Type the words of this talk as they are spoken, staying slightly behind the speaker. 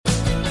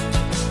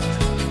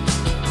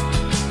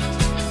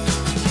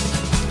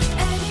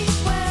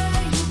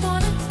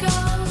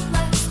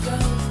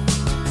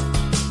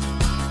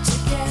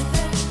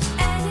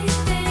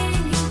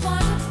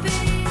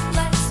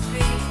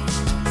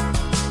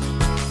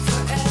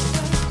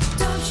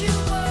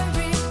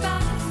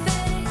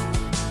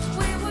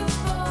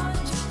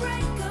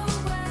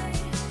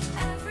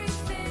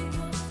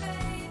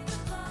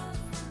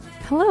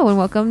Hello and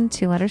welcome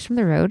to Letters from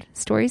the Road,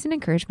 stories and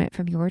encouragement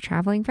from your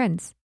traveling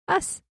friends.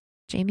 Us,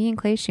 Jamie and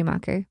Clay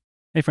Schumacher.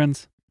 Hey,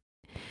 friends.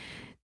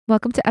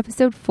 Welcome to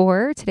episode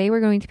 4. Today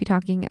we're going to be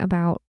talking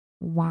about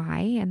why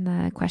and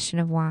the question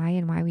of why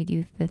and why we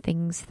do the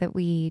things that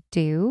we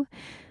do.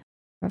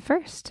 But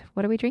first,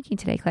 what are we drinking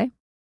today, Clay?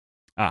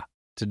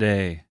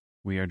 Today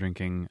we are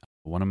drinking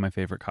one of my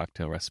favorite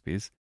cocktail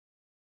recipes.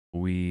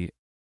 We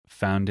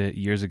found it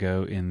years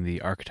ago in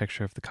the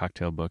Architecture of the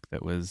Cocktail book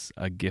that was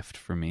a gift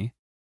for me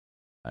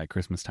at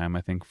Christmas time,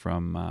 I think,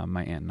 from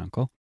my aunt and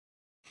uncle.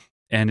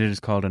 And it is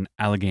called an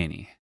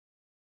Allegheny.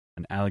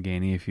 An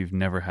Allegheny, if you've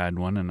never had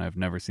one, and I've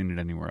never seen it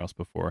anywhere else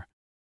before,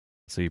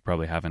 so you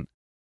probably haven't,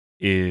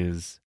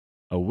 is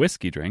a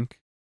whiskey drink,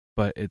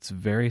 but it's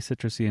very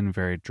citrusy and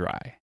very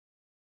dry.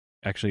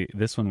 Actually,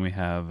 this one we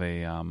have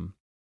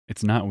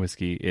it's not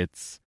whiskey,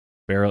 it's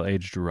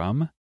barrel-aged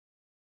rum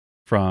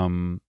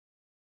from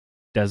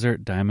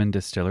Desert Diamond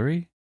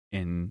Distillery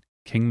in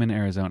Kingman,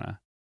 Arizona,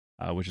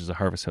 which is a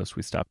Harvest Host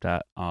we stopped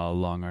at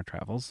along our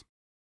travels.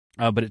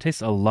 But it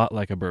tastes a lot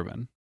like a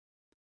bourbon,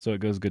 so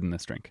it goes good in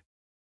this drink.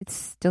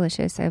 It's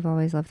delicious. I've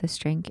always loved this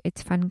drink.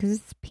 It's fun because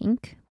it's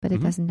pink, but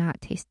it does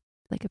not taste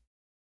like a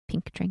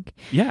pink drink.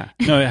 Yeah.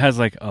 No, it has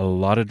like a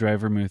lot of dry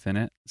vermouth in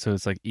it, so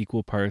it's like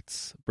equal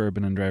parts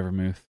bourbon and dry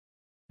vermouth,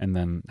 and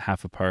then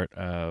half a part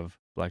of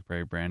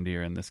blackberry brandy,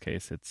 or in this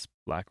case, it's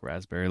black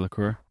raspberry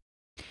liqueur.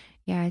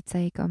 Yeah, it's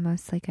like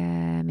almost like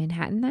a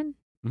Manhattan then.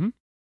 Mm-hmm.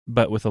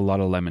 But with a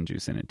lot of lemon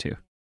juice in it too.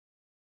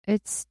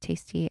 It's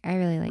tasty. I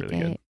really like Really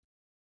it. good.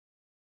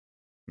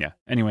 Yeah.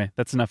 Anyway,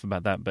 that's enough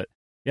about that, but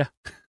yeah.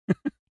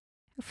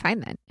 Fine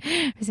then.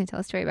 I was going to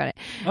tell a story about it.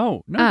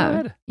 Oh, no, go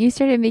ahead. You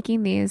started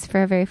making these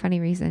for a very funny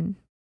reason.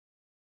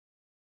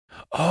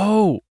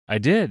 Oh, I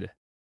did.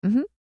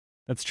 Mm-hmm.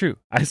 That's true.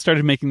 I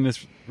started making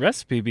this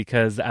recipe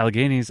because the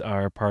Alleghenies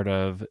are part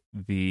of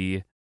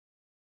the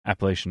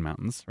Appalachian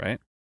Mountains, right?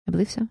 I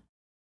believe so.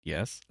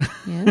 Yes.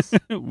 Yes.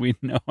 We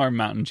know our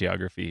mountain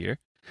geography here.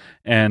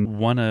 And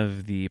one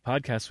of the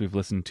podcasts we've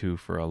listened to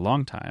for a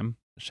long time,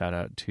 shout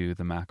out to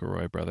the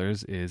McElroy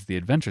brothers, is The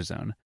Adventure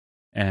Zone.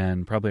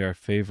 And probably our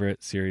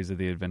favorite series of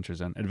The Adventure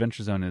Zone.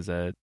 Adventure Zone is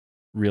a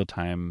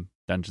real-time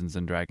Dungeons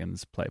 &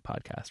 Dragons play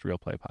podcast, real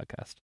play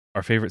podcast.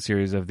 Our favorite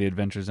series of The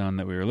Adventure Zone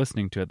that we were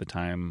listening to at the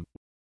time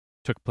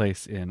took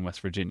place in West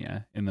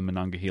Virginia in the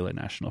Monongahela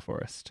National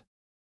Forest.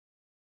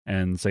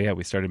 And so, yeah,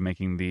 we started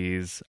making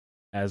these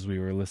as we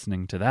were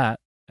listening to that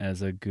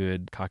as a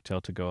good cocktail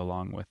to go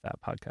along with that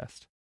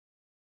podcast.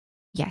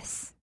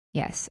 Yes.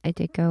 Yes, it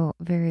did go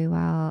very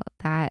well.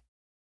 That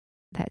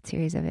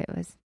series of it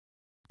was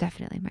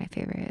definitely my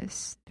favorite. It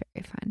was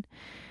very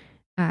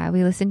fun.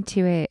 We listened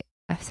to it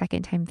a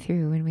second time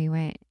through when we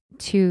went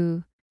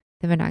to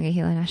the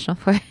Monongahela National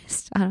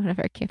Forest on one of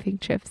our camping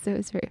trips. It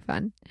was very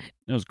fun.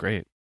 It was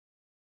great.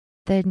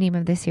 The name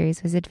of the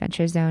series was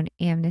Adventure Zone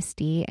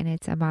Amnesty, and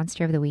it's a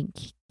Monster of the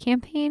Week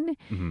campaign.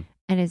 Mm-hmm.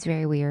 And it's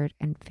very weird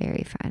and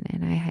very fun,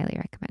 and I highly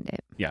recommend it.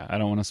 Yeah, I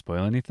don't want to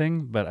spoil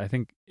anything, but I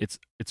think it's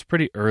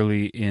pretty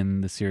early in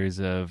the series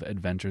of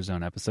Adventure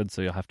Zone episodes,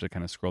 so you'll have to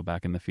kind of scroll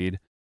back in the feed.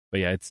 But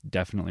yeah, it's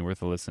definitely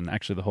worth a listen.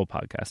 Actually, the whole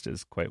podcast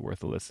is quite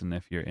worth a listen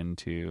if you're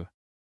into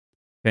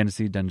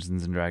fantasy,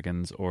 Dungeons and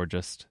Dragons, or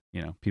just,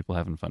 people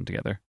having fun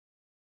together.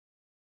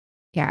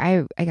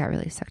 Yeah, I got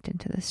really sucked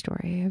into the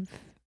story of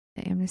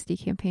the Amnesty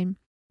campaign.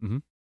 Mm-hmm.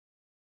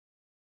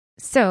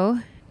 So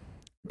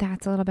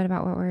that's a little bit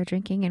about what we're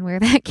drinking and where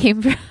that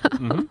came from.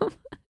 Mm-hmm.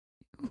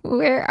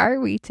 Where are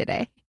we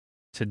today?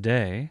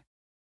 Today,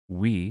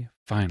 we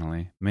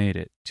finally made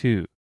it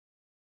to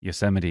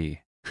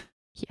Yosemite.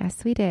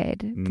 Yes, we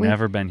did.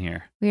 Never been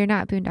here. We are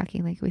not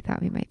boondocking like we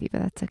thought we might be,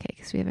 but that's okay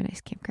because we have a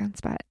nice campground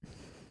spot.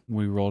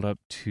 We rolled up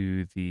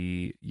to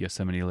the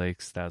Yosemite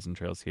Lakes 1,000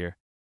 Trails here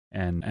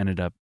and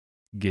ended up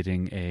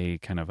getting a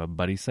kind of a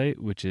buddy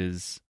site, which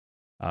is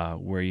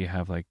where you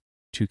have like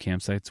two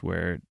campsites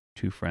where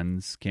two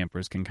friends,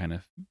 campers, can kind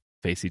of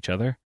face each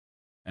other.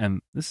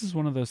 And this is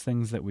one of those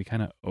things that we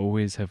kind of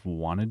always have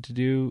wanted to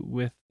do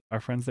with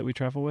our friends that we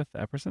travel with,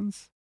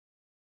 Eppersons.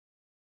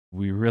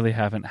 We really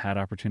haven't had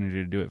opportunity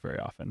to do it very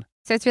often.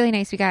 So it's really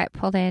nice. We got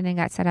pulled in and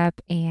got set up,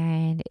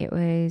 and it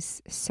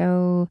was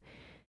so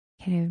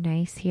kind of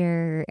nice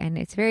here. And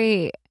it's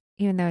very,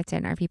 even though it's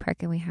an RV park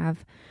and we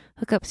have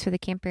hookups for the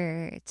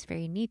camper, it's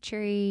very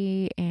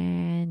nature-y,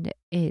 and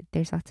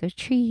there's lots of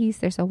trees.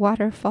 There's a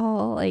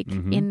waterfall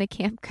in the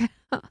campground.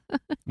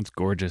 It's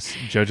gorgeous.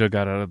 JoJo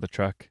got out of the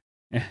truck,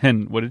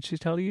 and what did she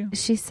tell you?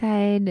 She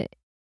said,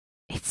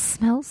 "It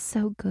smells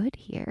so good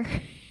here."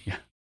 Yeah.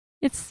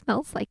 It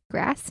smells like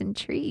grass and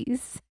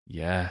trees.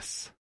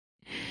 Yes.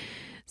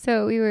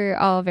 So we were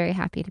all very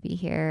happy to be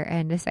here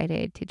and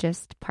decided to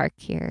just park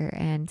here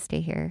and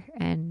stay here.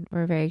 And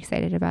we're very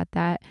excited about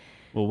that.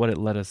 Well, what it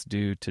let us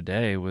do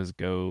today was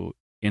go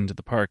into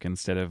the park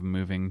instead of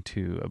moving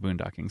to a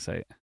boondocking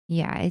site.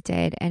 Yeah, it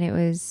did. And it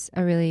was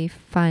a really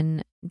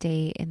fun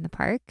day in the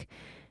park.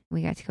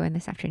 We got to go in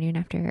this afternoon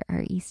after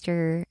our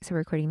Easter. So we're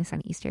recording this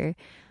on Easter.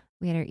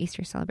 We had our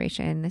Easter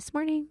celebration this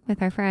morning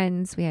with our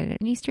friends. We had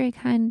an Easter egg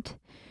hunt.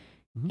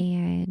 Mhm.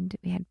 and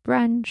we had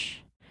brunch.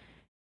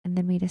 And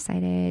then we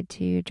decided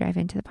to drive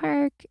into the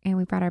park and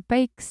we brought our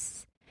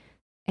bikes.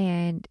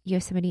 And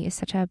Yosemite is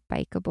such a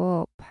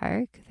bikeable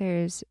park.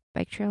 There's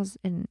bike trails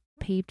and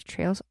paved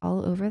trails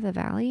all over the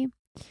valley.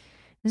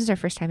 This is our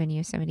first time in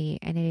Yosemite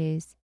and it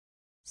is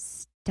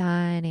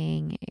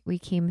stunning. We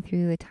came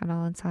through the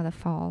tunnel and saw the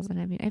falls. And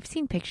I mean, I've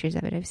seen pictures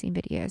of it, I've seen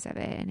videos of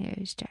it, and it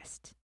was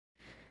just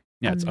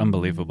Yeah, it's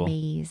unbelievable.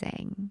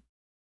 amazing.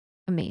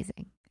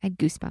 Amazing. I had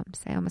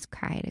goosebumps. I almost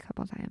cried a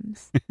couple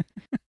times.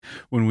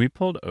 When we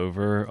pulled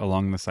over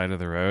along the side of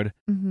the road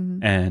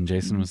Mm-hmm. and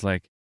Jason Mm-hmm. was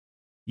like,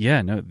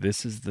 yeah, no,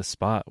 this is the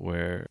spot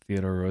where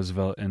Theodore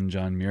Roosevelt and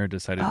John Muir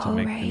decided to Oh,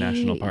 make the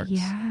national right. parks.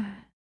 Yeah. It's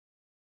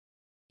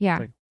Yeah.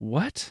 like,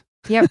 what?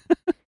 Yep.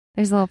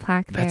 There's a little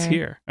plaque there. That's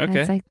here. And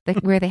Okay. it's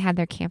like where they had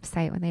their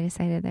campsite when they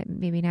decided that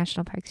maybe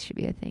national parks should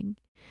be a thing.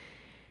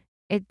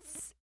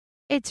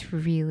 It's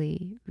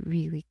really,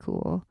 really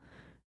cool.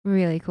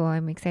 Really cool.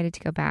 I'm excited to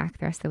go back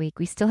the rest of the week.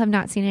 We still have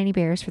not seen any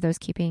bears for those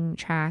keeping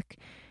track.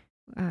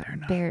 They're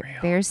not real.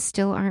 Bears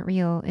still aren't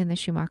real in the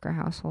Schumacher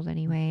household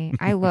anyway.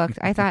 I looked.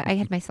 I thought I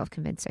had myself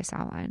convinced I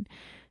saw one.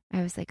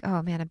 I was like,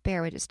 oh man, a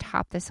bear would just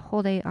top this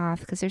whole day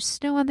off because there's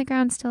snow on the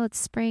ground still. It's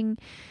spring,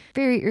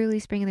 very early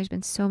spring, and there's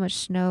been so much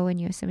snow in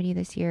Yosemite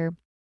this year.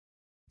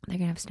 They're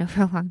going to have snow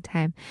for a long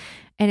time.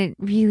 And it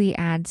really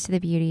adds to the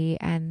beauty.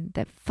 And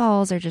the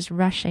falls are just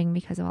rushing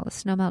because of all the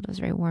snow melt. It was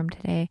very warm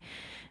today.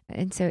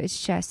 And so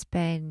it's just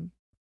been,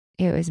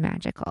 it was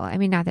magical. I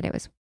mean, not that it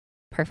was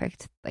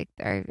perfect. Like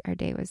our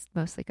day was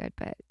mostly good,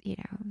 but you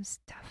know, it was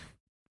tough.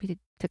 We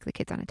took the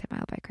kids on a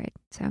 10-mile bike ride.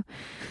 So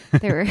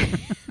there were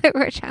there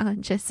were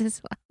challenges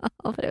as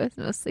well, but it was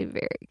mostly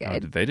very Oh,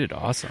 good. they did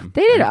awesome.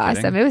 They did Are you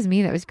awesome. kidding? It was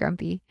me that was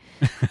grumpy.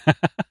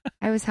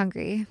 I was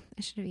hungry.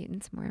 I should have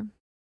eaten some more.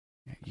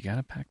 You got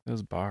to pack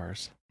those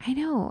bars. I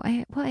know.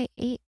 I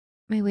ate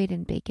my weight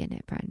in bacon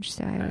at brunch,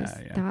 so I was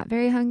Yeah. not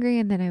very hungry,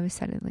 and then I was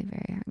suddenly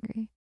very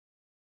hungry.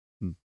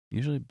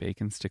 Usually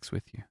bacon sticks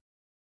with you.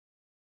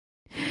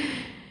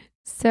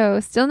 So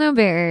still no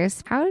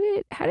bears. How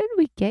did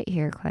we get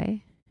here,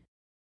 Clay?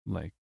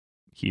 Like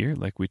here,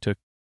 like we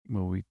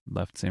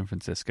left San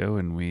Francisco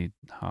and we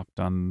hopped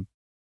on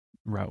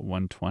Route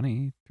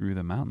 120 through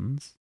the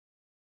mountains.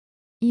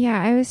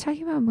 Yeah, I was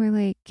talking about more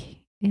like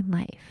in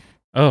life.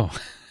 Oh.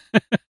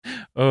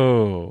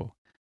 Oh.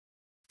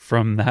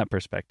 From that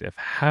perspective,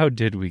 how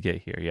did we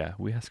get here? Yeah,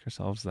 we ask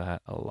ourselves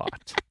that a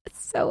lot.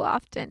 So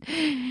often.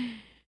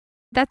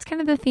 That's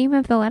kind of the theme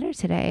of the letter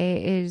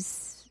today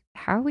is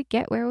how we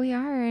get where we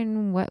are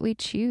and what we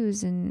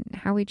choose and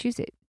how we choose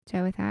it.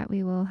 So with that,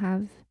 we will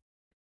have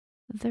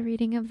the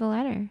reading of the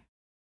letter.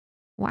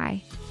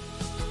 Why?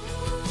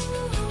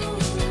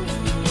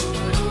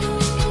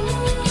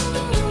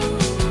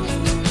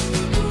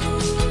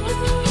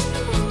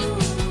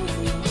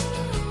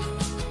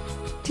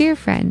 Dear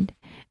friend,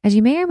 as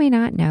you may or may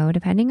not know,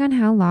 depending on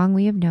how long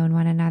we have known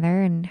one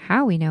another and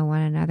how we know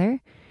one another,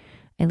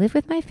 I live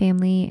with my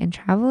family and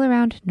travel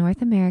around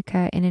North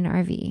America in an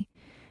RV.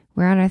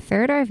 We're on our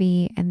third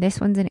RV, and this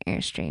one's an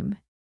Airstream.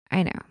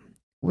 I know.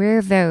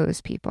 We're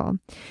those people.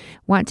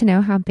 Want to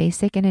know how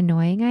basic and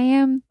annoying I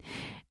am?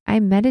 I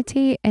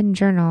meditate and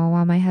journal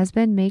while my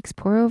husband makes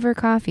pour-over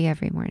coffee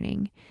every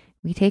morning.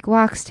 We take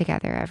walks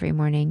together every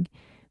morning.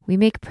 We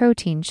make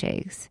protein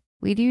shakes.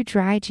 We do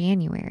dry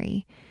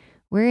January.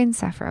 We're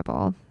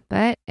insufferable,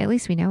 but at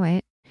least we know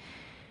it.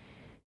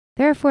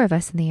 There are 4 of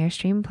us in the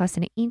Airstream, plus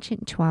an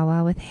ancient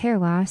chihuahua with hair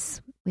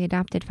loss we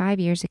adopted 5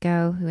 years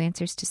ago who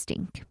answers to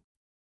stink.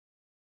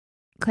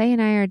 Clay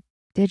and I are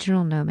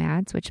digital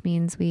nomads, which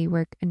means we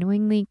work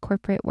annoyingly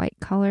corporate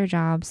white-collar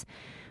jobs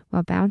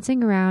while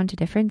bouncing around to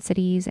different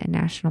cities and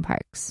national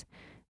parks.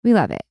 We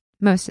love it,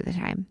 most of the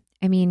time.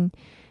 I mean,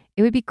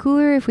 it would be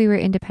cooler if we were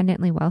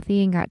independently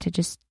wealthy and got to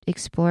just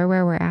explore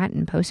where we're at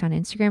and post on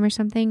Instagram or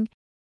something.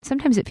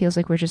 Sometimes it feels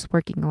like we're just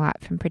working a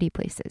lot from pretty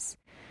places.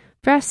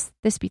 For us,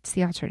 this beats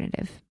the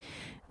alternative.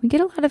 We get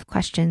a lot of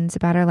questions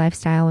about our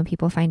lifestyle when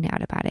people find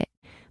out about it,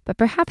 but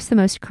perhaps the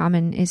most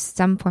common is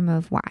some form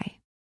of why.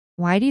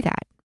 Why do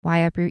that? Why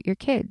uproot your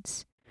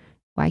kids?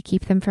 Why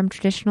keep them from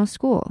traditional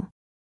school?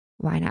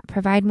 Why not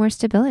provide more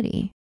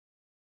stability?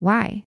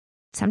 Why?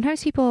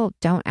 Sometimes people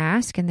don't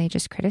ask and they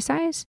just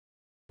criticize,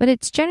 but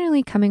it's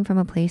generally coming from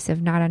a place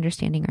of not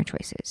understanding our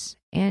choices.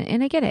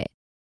 And I get it.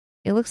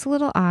 It looks a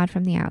little odd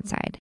from the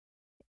outside.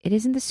 It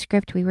isn't the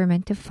script we were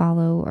meant to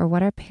follow or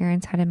what our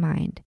parents had in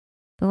mind.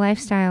 The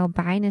lifestyle,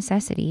 by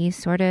necessity,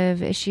 sort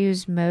of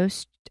eschews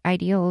most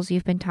ideals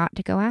you've been taught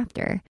to go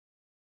after.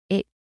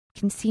 It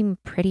can seem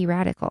pretty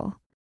radical.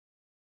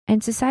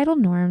 And societal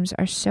norms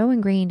are so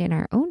ingrained in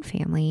our own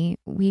family,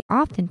 we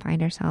often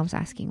find ourselves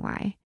asking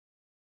why.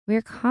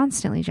 We're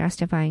constantly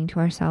justifying to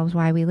ourselves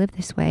why we live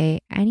this way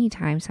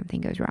anytime something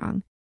goes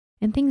wrong.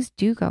 And things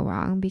do go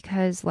wrong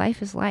because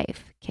life is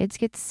life. Kids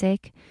get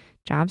sick,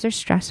 jobs are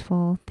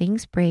stressful,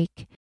 things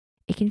break.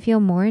 It can feel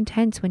more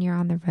intense when you're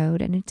on the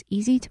road, and it's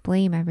easy to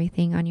blame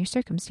everything on your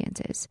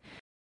circumstances,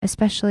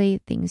 especially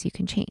things you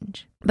can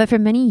change. But for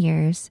many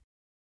years,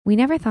 We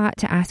never thought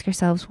to ask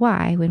ourselves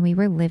why when we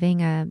were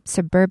living a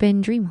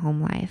suburban dream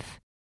home life.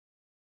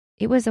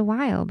 It was a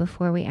while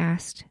before we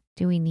asked,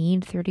 do we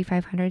need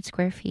 3,500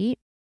 square feet?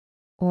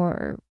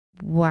 Or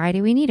why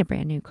do we need a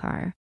brand new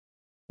car?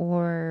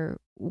 Or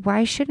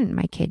why shouldn't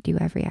my kid do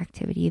every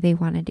activity they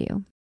want to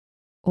do?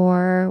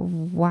 Or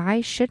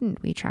why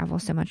shouldn't we travel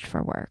so much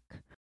for work?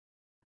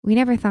 We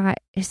never thought,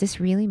 is this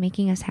really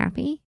making us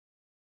happy?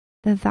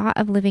 The thought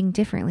of living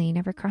differently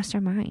never crossed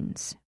our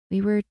minds.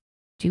 We were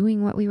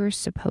doing what we were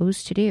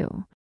supposed to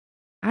do.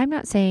 I'm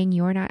not saying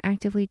you're not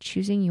actively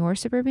choosing your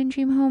suburban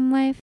dream home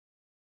life.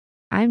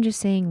 I'm just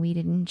saying we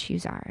didn't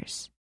choose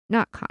ours,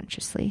 not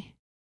consciously.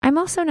 I'm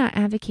also not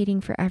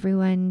advocating for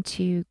everyone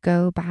to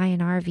go buy an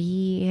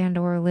RV and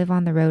or live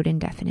on the road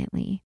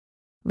indefinitely.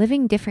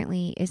 Living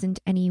differently isn't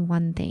any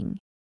one thing.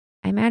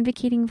 I'm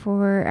advocating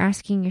for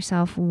asking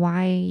yourself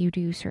why you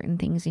do certain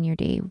things in your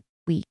day,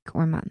 week,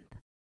 or month.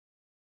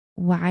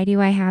 Why do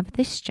I have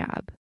this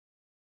job?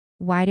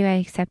 Why do I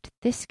accept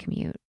this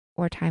commute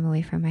or time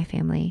away from my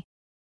family?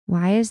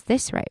 Why is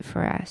this right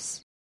for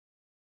us?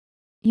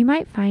 You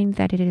might find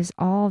that it is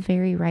all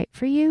very right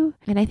for you,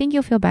 and I think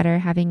you'll feel better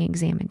having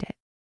examined it.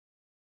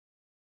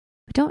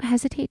 But don't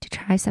hesitate to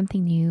try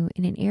something new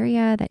in an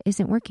area that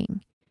isn't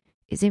working,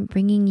 isn't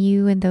bringing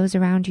you and those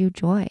around you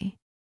joy.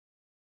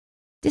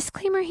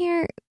 Disclaimer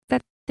here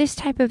that this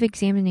type of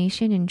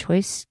examination and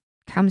choice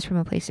comes from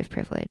a place of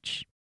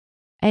privilege.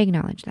 I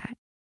acknowledge that.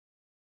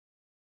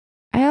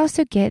 I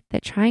also get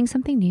that trying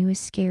something new is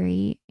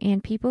scary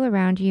and people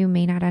around you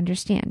may not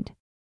understand.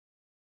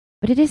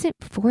 But it isn't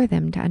for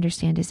them to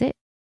understand, is it?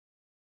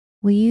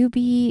 Will you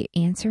be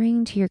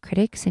answering to your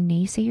critics and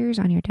naysayers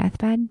on your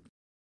deathbed?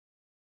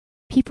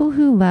 People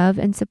who love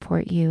and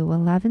support you will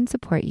love and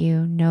support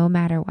you no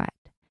matter what.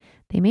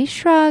 They may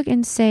shrug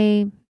and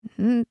say,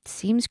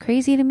 seems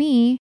crazy to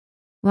me,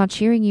 while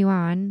cheering you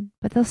on,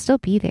 but they'll still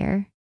be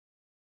there.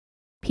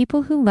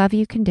 People who love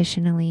you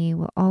conditionally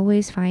will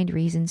always find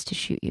reasons to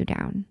shoot you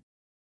down.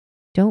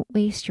 Don't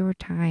waste your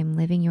time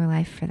living your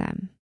life for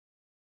them.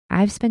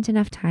 I've spent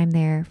enough time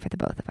there for the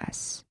both of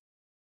us.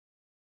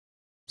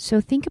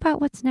 So think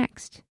about what's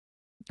next.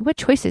 What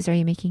choices are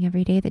you making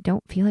every day that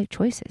don't feel like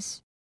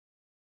choices?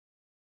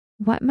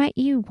 What might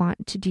you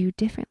want to do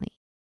differently?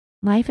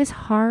 Life is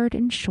hard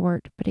and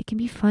short, but it can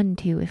be fun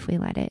too if we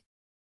let it.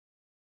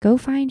 Go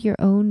find your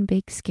own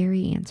big,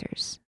 scary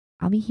answers.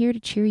 I'll be here to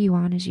cheer you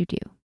on as you do.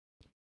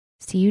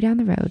 See you down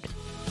the road,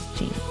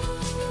 Jamie.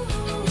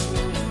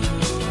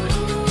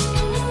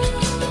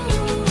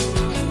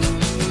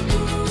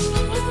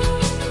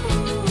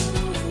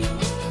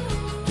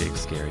 Big,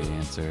 scary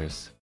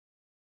answers.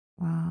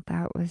 Well,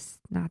 that was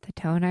not the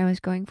tone I was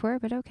going for,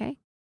 but okay.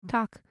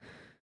 Talk.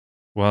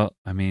 Well,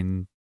 I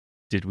mean,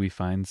 did we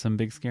find some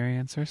big, scary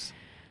answers?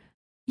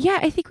 Yeah,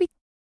 I think we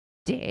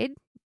did.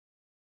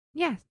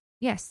 Yeah.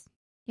 Yes.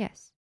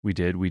 We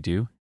did. We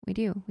do. We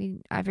do.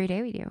 Every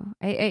day we do.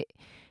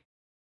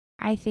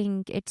 I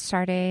think it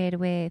started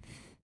with,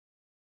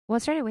 well,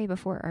 it started way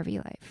before RV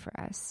life for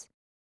us.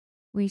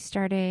 We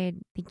started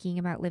thinking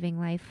about living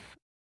life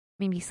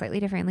maybe slightly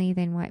differently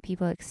than what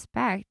people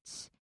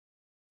expect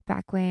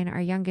back when our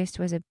youngest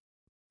was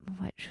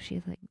she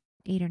was like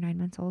 8 or 9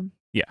 months old.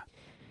 Yeah.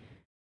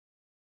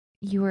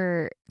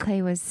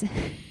 Clay was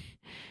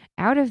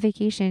out of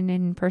vacation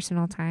and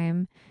personal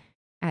time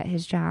at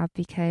his job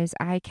because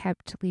I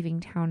kept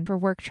leaving town for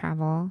work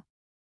travel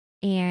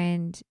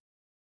and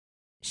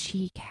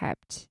she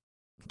kept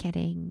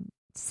getting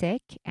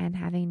sick and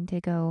having to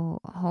go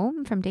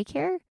home from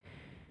daycare.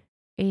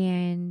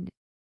 And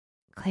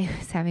Clay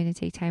was having to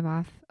take time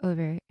off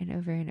over and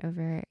over and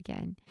over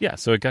again. Yeah.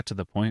 So it got to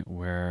the point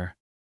where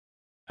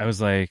I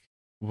was like,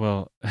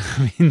 well,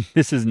 I mean,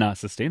 this is not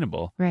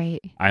sustainable.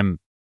 Right.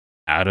 I'm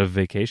out of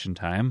vacation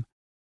time.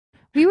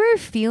 We were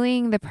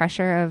feeling the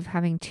pressure of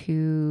having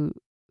 2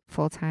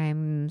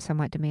 full-time,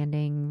 somewhat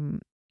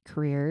demanding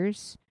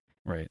careers.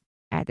 Right.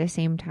 At the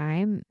same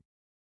time.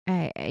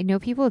 I know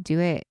people do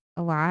it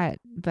a lot,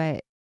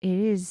 but it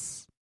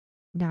is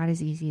not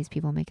as easy as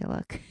people make it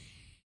look.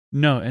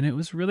 No, and it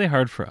was really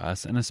hard for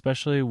us, and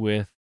especially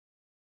with,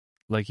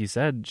 like you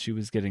said, she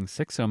was getting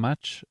sick so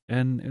much,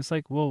 and it's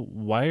like, well,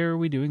 why are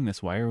we doing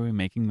this? Why are we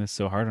making this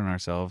so hard on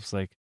ourselves?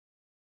 Like,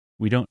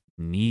 we don't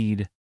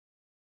need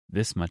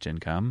this much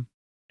income,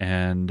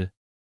 and,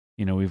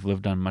 you know, we've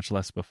lived on much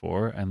less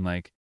before, and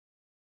like,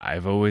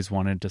 I've always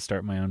wanted to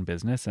start my own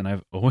business, and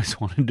I've always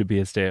wanted to be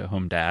a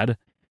stay-at-home dad.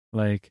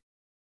 Like,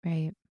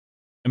 right.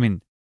 I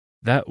mean,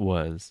 that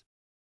was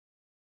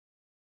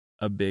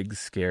a big,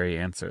 scary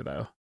answer,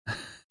 though.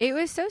 It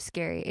was so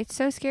scary. It's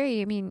so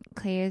scary. I mean,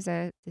 Clay is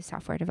a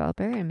software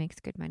developer and makes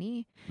good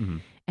money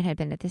and had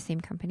been at the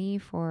same company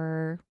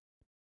for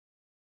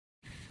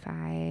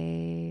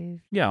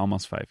 5... Yeah,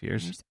 almost 5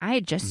 years. I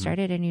had just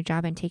started a new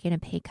job and taken a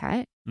pay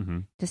cut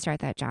to start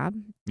that job.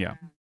 Yeah.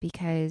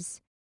 Because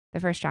the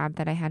first job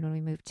that I had when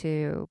we moved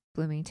to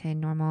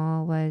Bloomington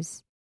Normal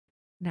was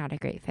not a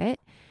great fit.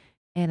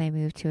 And I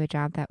moved to a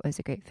job that was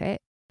a great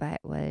fit, but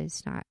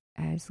was not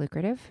as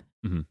lucrative.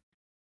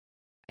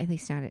 at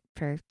least not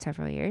for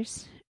several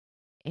years.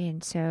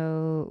 And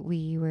so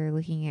we were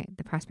looking at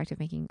the prospect of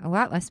making a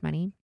lot less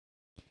money,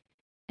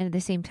 and at the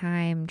same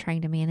time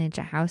trying to manage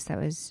a house that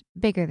was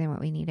bigger than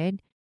what we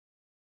needed.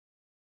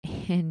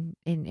 And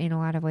in a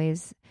lot of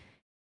ways,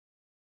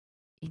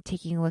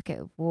 taking a look at,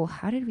 well,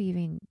 how did we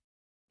even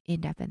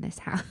end up in this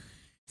house?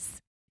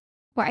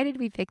 Why did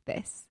we pick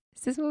this?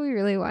 Is this what we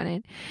really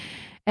wanted?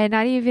 And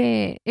not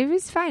even, it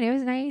was fine. It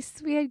was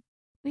nice. We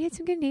had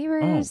some good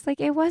neighbors. Like,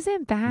 it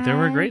wasn't bad. There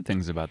were great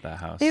things about that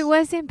house. It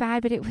wasn't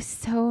bad, but it was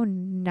so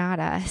not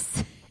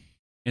us.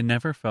 It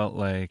never felt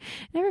like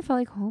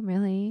home,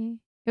 really.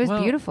 It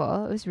was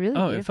beautiful. It was really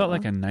beautiful. It felt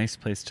like a nice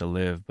place to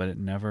live, but it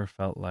never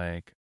felt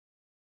like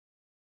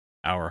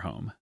our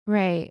home.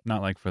 Right.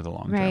 Not like for the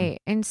long term.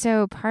 Right. And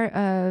so part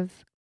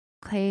of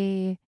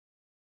Clay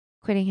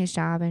quitting his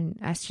job and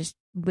us just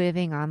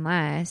living on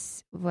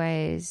less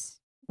was,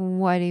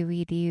 what do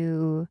we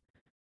do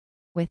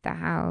with the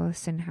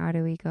house and how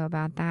do we go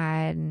about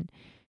that? And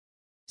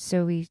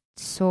so we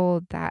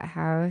sold that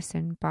house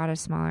and bought a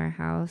smaller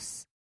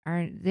house.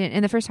 And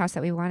the first house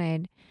that we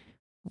wanted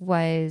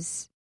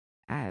was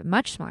a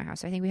much smaller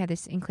house. I think we had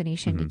this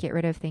inclination to get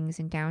rid of things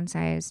and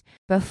downsize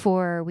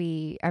before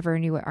we ever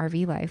knew what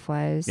RV life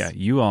was. Yeah,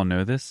 you all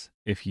know this.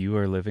 If you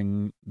are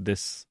living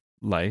this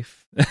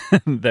life,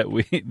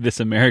 this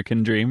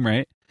American dream,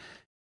 right?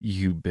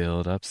 You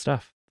build up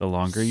stuff. The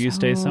longer you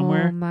stay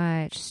somewhere,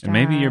 much stuff. And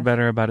maybe you're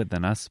better about it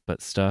than us,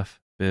 but stuff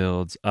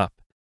builds up.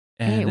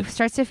 And it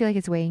starts to feel like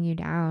it's weighing you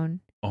down.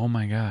 Oh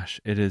my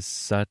gosh, it is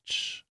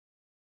such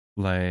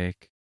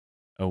like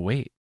a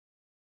weight.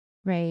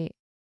 Right.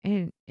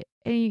 And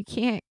you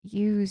can't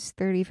use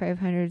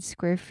 3,500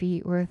 square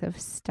feet worth of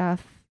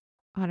stuff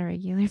on a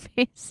regular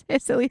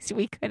basis. At least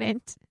we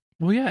couldn't.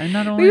 Well, yeah, and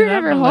not only we were that,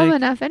 never home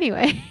enough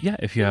anyway. Yeah,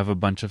 if you have a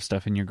bunch of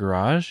stuff in your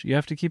garage, you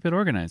have to keep it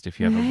organized. If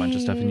you have a bunch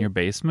of stuff in your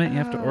basement, you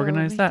have to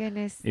organize that.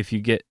 Goodness. If you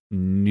get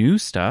new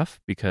stuff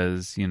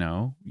because, you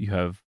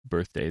have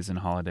birthdays and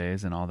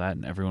holidays and all that,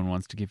 and everyone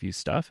wants to give you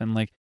stuff, and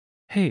like,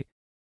 hey,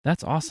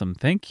 that's awesome.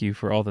 Thank you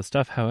for all the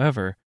stuff.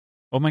 However,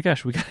 oh my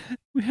gosh, we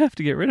have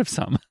to get rid of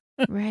some.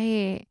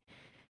 Right.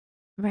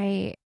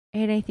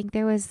 And I think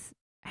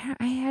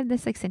I had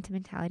this like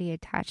sentimentality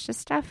attached to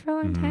stuff for a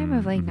long time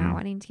of like not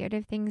wanting to get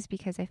rid of things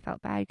because I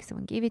felt bad because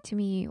someone gave it to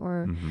me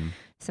or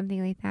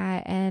something like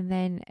that. And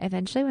then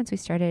eventually once we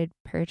started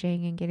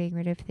purging and getting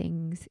rid of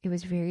things, it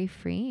was very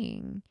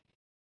freeing.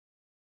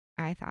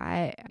 I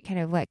thought, kind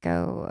of let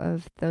go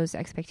of those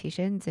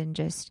expectations and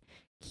just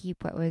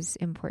keep what was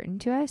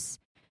important to us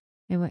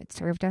and what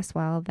served us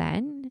well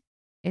then.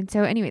 And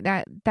so anyway,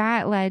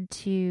 that led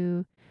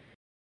to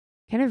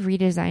kind of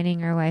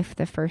redesigning our life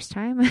the first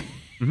time.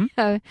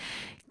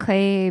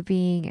 Clay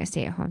being a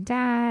stay-at-home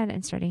dad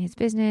and starting his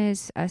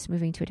business, us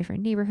moving to a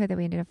different neighborhood that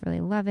we ended up really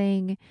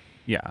loving.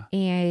 Yeah.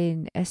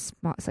 And a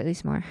slightly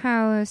smaller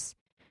house.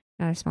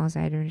 Not as small as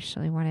I had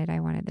initially wanted. I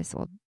wanted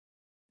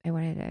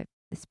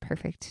this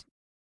perfect,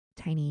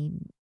 tiny,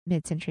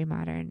 mid-century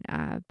modern.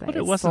 But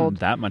it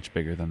wasn't that much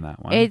bigger than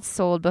that one. It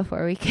sold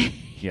before we could,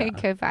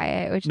 could buy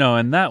it.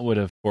 And that would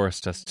have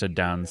forced us to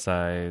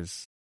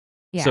downsize.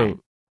 Yeah. So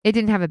it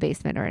didn't have a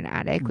basement or an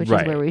attic, which is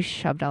where we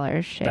shoved all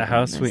our shit. The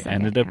house we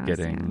ended up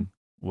getting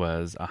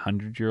was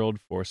 100-year-old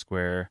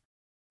Foursquare,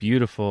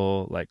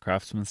 beautiful, like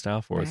craftsman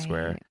style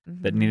Foursquare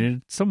that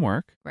needed some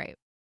work. Right.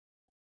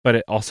 But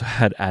it also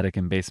had attic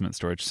and basement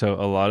storage. So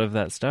a lot of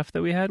that stuff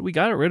that we had, we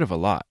got rid of a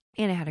lot.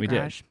 And it had a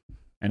garage.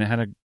 And it had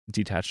a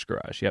detached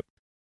garage. Yep.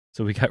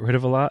 So we got rid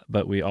of a lot,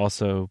 but we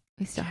also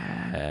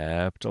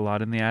kept a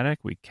lot in the attic.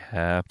 We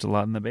kept a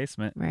lot in the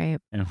basement. Right.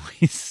 And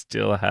we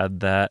still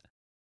had that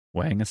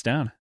weighing us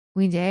down.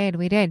 We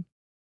did.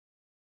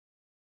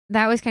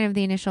 That was kind of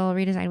the initial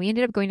redesign. We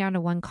ended up going down to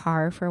one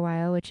car for a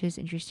while, which is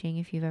interesting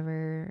if you've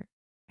ever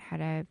had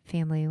a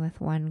family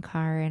with one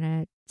car in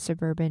a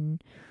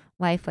suburban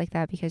life like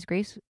that, because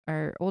Grace,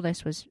 our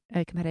oldest, was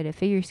a competitive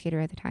figure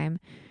skater at the time.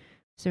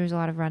 So there was a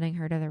lot of running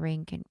her to the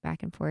rink and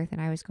back and forth, and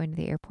I was going to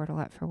the airport a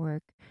lot for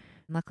work.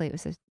 And luckily, it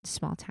was a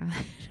small town,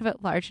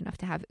 but large enough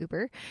to have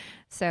Uber.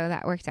 So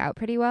that worked out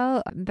pretty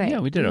well. But yeah,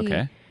 we did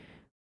okay.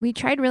 We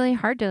tried really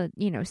hard to,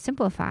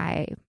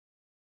 simplify.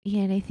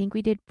 And I think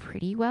we did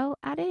pretty well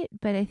at it,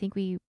 but I think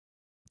we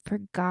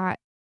forgot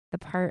the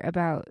part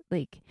about,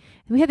 like,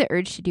 we had the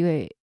urge to do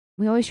it.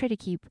 We always try to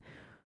keep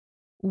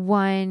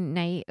one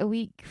night a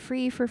week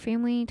free for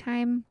family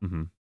time,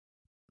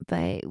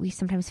 but we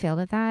sometimes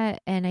failed at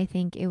that. And I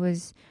think it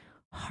was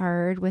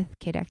hard with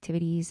kid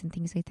activities and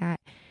things like that.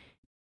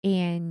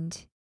 And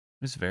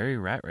it was very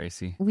rat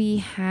racy. We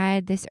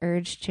had this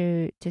urge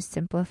to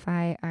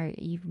simplify our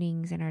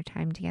evenings and our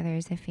time together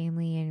as a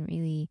family and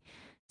really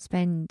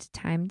spend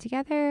time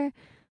together,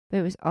 but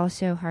it was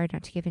also hard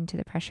not to give into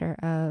the pressure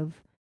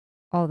of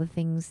all the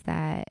things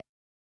that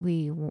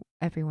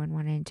everyone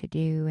wanted to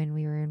do, and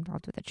we were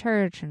involved with the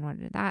church and what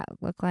did that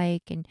look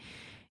like, and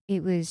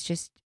it was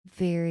just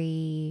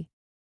very,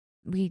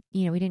 we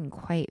didn't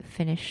quite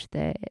finish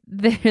the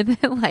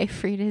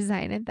life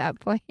redesign at that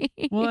point.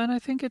 Well, and I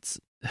think it's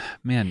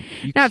man,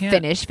 you Not can't.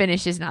 finish.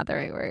 Finish is not the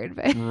right word,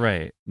 but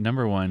Right.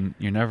 Number one,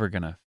 you're never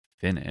going to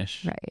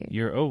finish. right,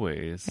 You're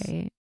always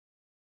right.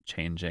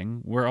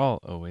 changing. We're all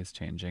always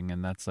changing,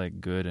 and that's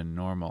like good and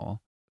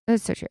normal.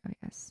 That's so true, I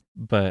guess.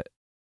 But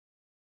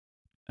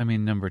I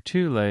mean, number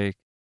two, like,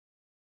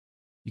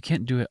 you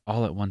can't do it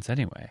all at once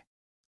anyway.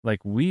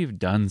 Like, we've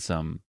done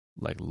some,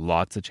 like,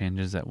 lots of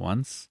changes at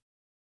once,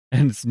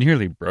 and it's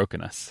nearly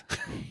broken us.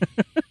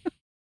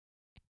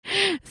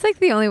 It's like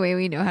the only way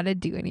we know how to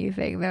do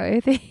anything, though,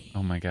 I think.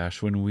 Oh my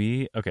gosh.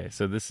 Okay,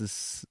 so this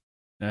is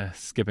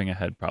skipping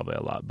ahead probably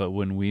a lot, but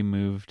when we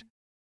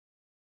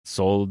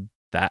sold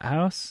that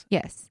house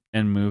Yes.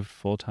 and moved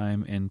full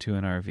time into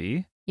an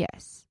RV,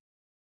 Yes.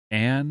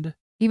 and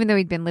Even though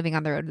we'd been living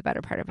on the road the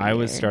better part of a year. I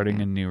was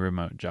starting a new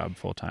remote job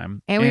full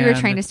time. And we were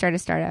trying to start a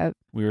startup.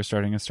 We were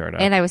starting a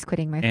startup. And I was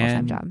quitting my full-time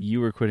and job.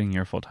 You were quitting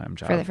your full-time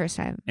job. For the first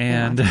time.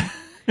 And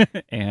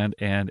and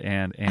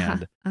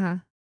Uh-huh.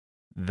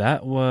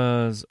 that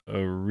was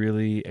a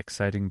really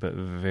exciting but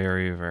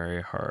very,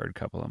 very hard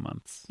couple of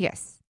months.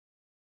 Yes.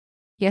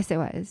 Yes, it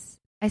was.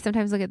 I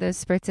sometimes look at those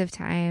spurts of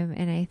time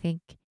and I think,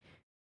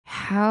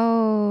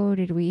 how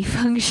did we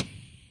function?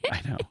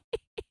 I know.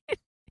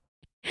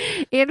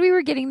 And we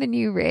were getting the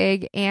new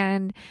rig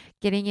and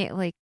getting it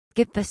like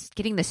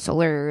getting the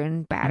solar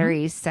and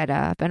batteries set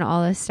up and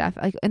all this stuff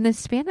like in the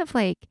span of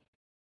like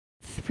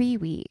 3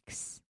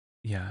 weeks.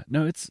 Yeah.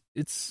 No,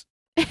 it's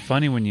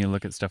funny when you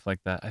look at stuff like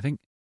that. I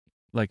think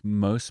like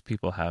most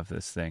people have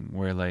this thing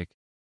where like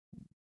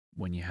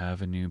when you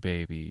have a new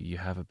baby, you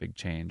have a big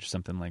change,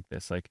 something like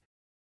this. Like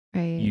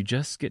Right. you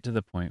just get to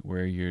the point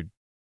where you're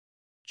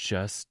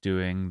just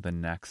doing the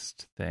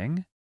next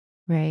thing.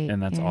 Right.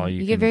 And that's all you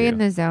can get very do. in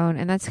the zone,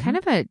 and that's kind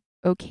of a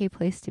okay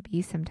place to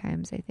be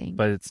sometimes, I think.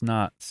 But it's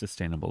not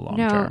sustainable long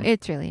no, term.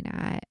 it's really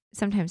not.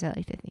 Sometimes I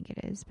like to think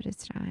it is, but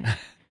it's not.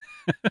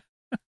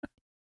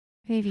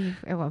 Maybe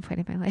at one point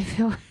in my life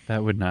it was.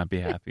 That would not be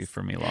happy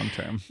for me long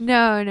term.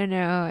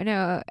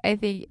 No. I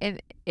think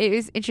and it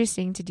was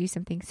interesting to do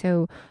something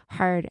so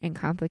hard and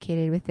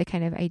complicated with the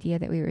kind of idea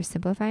that we were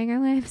simplifying our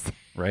lives.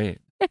 Right.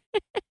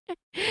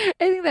 I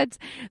think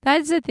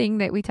that's the thing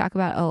that we talk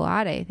about a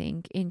lot, I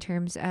think, in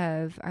terms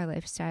of our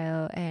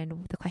lifestyle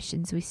and the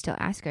questions we still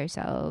ask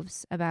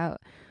ourselves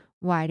about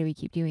why do we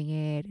keep doing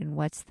it and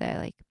what's the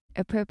like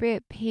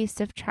appropriate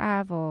pace of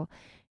travel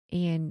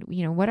and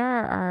what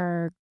are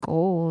our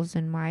goals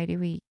and why do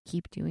we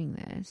keep doing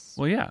this?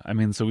 Well, yeah. I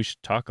mean, so we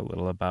should talk a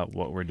little about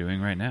what we're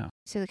doing right now.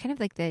 So kind of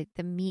like the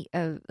meat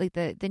of like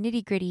the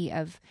nitty gritty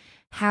of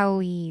how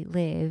we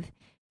live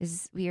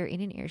is we are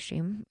in an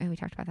Airstream, and we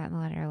talked about that in the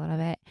letter a little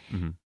bit,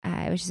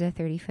 which is a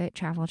 30-foot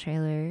travel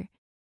trailer.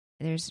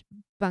 There's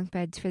bunk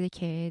beds for the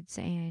kids,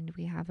 and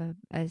we have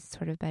a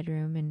sort of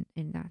bedroom,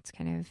 and that's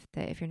kind of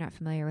if you're not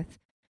familiar with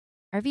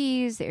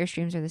RVs, the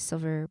Airstreams are the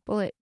silver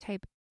bullet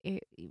type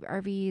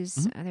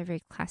RVs. They're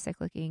very classic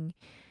looking.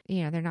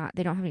 They don't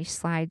have any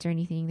slides or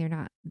anything. They're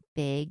not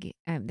big.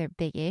 They're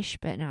big-ish,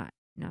 but not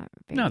very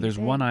No, there's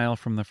big. one aisle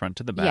from the front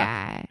to the back.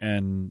 Yeah.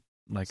 And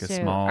like a So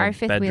small our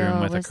fifth bedroom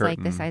wheel with a was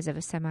curtain. like the size of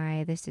a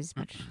semi. This is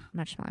much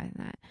smaller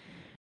than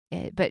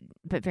that.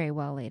 But very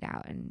well laid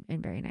out and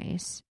very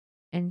nice.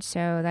 And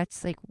so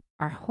that's like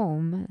our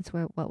home. That's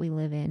what we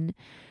live in.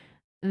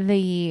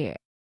 The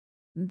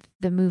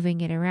moving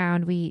it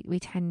around, we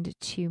tend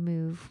to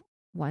move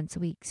once a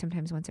week,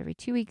 sometimes once every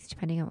 2 weeks,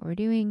 depending on what we're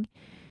doing.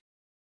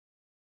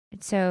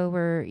 And so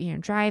we're,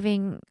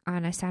 driving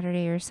on a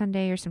Saturday or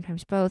Sunday or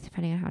sometimes both,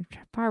 depending on how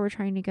far we're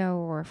trying to go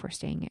or if we're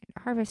staying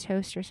at Harvest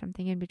Host or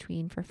something in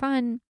between for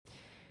fun.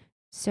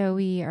 So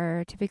we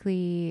are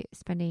typically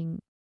spending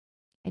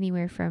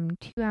anywhere from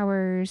 2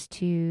 hours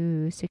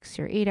to 6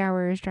 or 8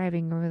 hours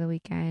driving over the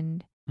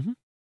weekend.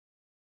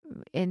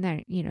 And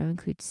that,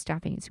 includes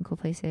stopping at some cool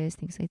places,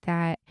 things like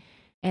that.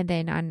 And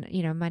then on,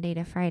 Monday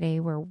to Friday,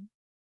 we're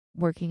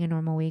working a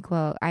normal week.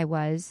 Well,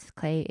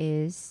 Clay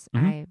is,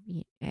 I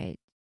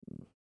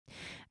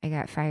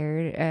got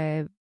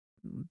fired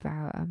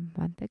about a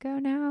month ago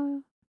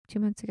now, 2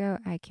 months ago.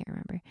 I can't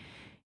remember.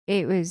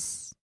 It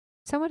was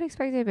somewhat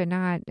expected, but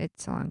not.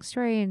 It's a long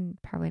story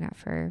and probably not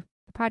for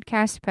the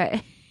podcast,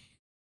 but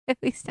at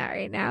least not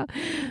right now.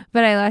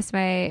 But I lost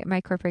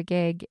my corporate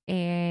gig, or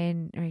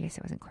I guess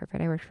it wasn't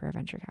corporate. I worked for a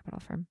venture capital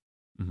firm.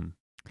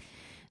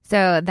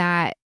 So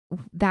that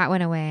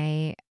went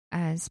away.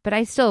 But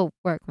I still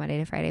work Monday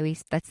to Friday.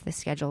 That's the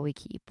schedule we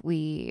keep.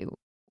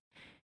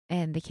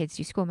 And the kids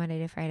do school Monday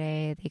to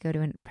Friday. They go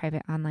to a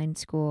private online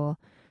school.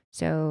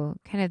 So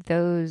kind of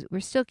those, we're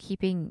still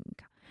keeping,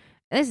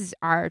 this is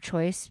our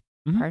choice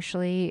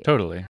partially.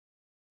 Totally.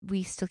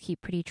 We still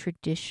keep pretty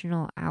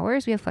traditional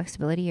hours. We have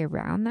flexibility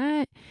around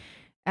that,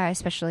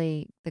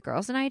 especially the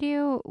girls and I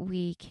do.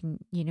 We can,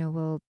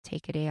 we'll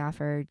take a day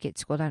off or get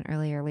school done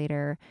earlier or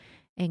later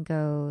and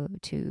go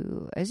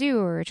to a zoo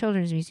or a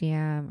children's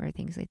museum or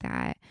things like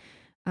that.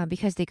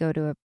 Because they go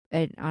to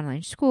an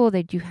online school,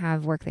 they do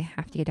have work they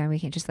have to get done. We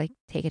can't just like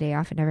take a day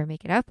off and never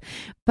make it up,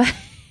 but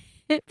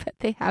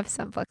they have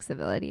some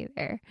flexibility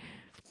there.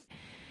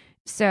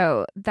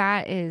 So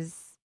that is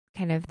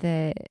kind of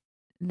the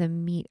the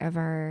meat of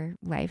our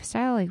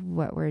lifestyle, like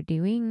what we're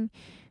doing.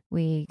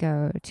 We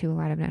go to a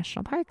lot of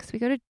national parks. We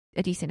go to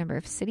a decent number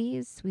of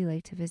cities. We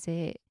like to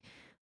visit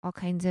all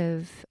kinds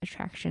of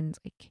attractions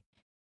like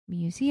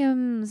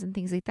museums and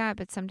things like that.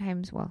 But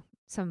sometimes, well,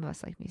 some of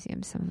us like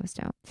museums, some of us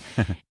don't.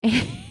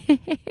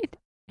 And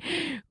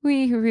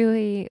we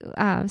really,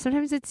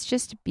 sometimes it's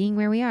just being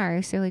where we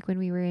are. So, like when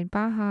we were in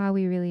Baja,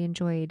 we really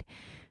enjoyed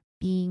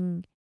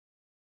being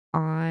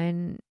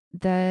on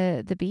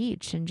the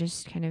beach and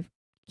just kind of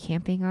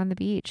camping on the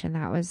beach, and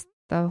that was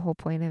the whole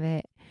point of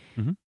it.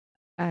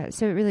 Mm-hmm.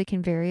 So it really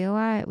can vary a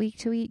lot week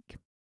to week,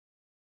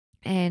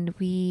 and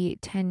we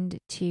tend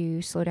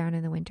to slow down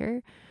in the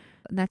winter.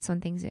 And that's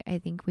one thing that I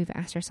think we've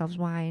asked ourselves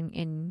why,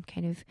 and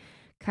kind of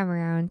come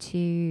around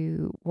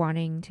to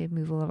wanting to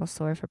move a little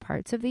slower for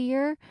parts of the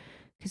year,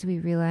 because we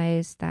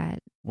realized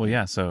that. Well,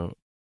 yeah. So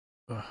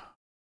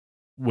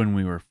when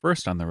we were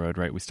first on the road,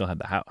 right, we still had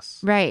the house.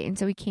 Right. And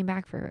so we came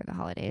back for the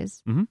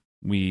holidays. Mm-hmm.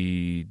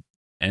 We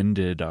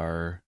ended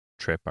our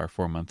trip, our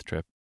 4-month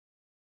trip,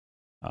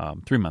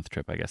 3-month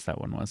trip, I guess that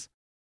one was.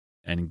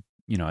 And,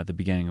 at the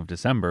beginning of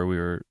December, we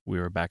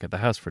were back at the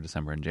house for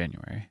December and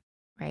January.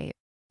 Right.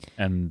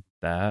 And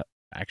that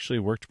actually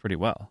worked pretty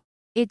well.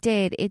 It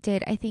did. It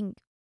did. I think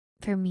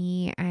for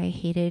me, I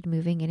hated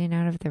moving in and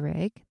out of the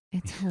rig.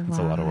 It's a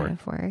lot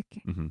of work.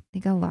 Mm-hmm.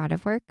 Like a lot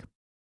of work.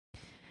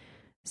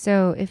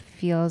 So it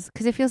feels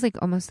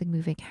like almost like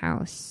moving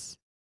house,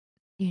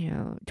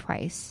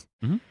 twice.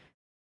 Mm-hmm.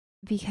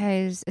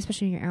 Because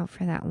especially when you're out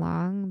for that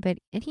long, but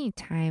any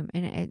time,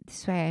 and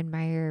this is why I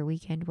admire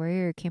weekend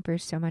warrior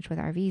campers so much with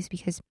RVs,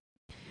 because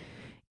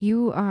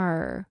you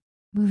are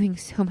moving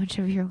so much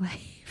of your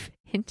life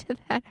into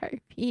that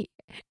RV,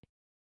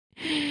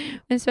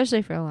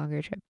 especially for a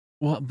longer trip.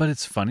 Well, but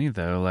it's funny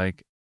though,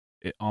 like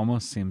it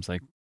almost seems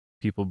like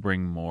people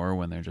bring more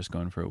when they're just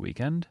going for a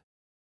weekend.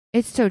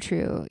 It's so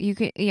true.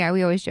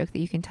 We always joke that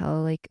you can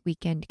tell like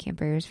weekend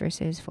campers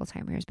versus full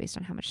timers based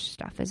on how much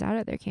stuff is out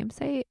at their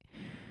campsite.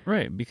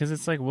 Right, because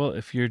it's like, well,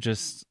 if you're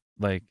just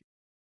like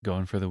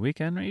going for the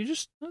weekend, right, you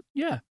just,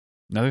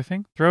 another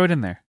thing, throw it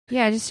in there.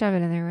 Yeah, just shove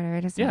it in there, whatever.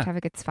 It doesn't have to have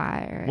a good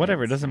spot. Or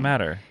whatever, it doesn't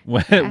matter.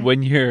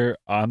 When you're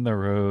on the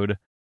road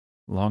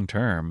long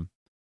term.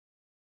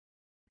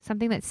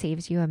 Something that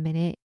saves you a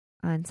minute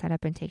on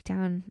setup and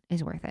takedown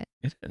is worth it.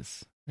 It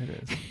is.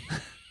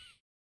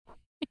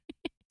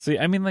 See,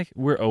 I mean, like,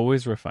 we're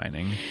always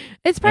refining.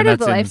 It's part of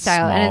the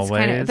lifestyle, and it's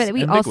kind of, but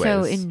we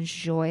also ways.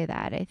 enjoy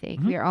that. I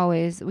think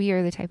Mm-hmm. we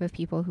are the type of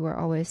people who are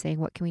always saying,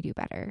 what can we do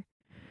better?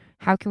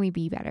 How can we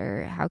be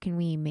better? How can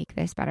we make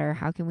this better?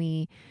 How can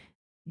we,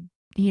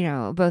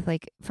 both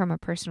like from a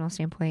personal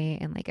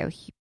standpoint and like a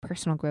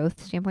personal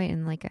growth standpoint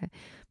and like a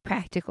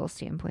practical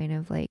standpoint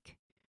of like,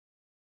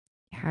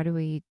 how do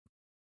we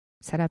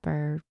set up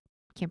our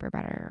camper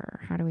better?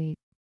 Or how do we?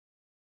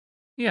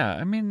 Yeah,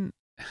 I mean,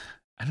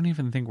 I don't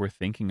even think we're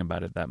thinking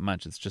about it that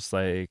much. It's just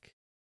like...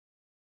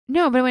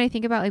 No, but when I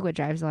think about like what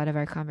drives a lot of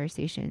our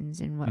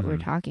conversations and what we're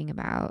talking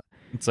about,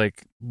 it's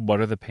like, what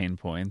are the pain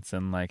points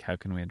and like, how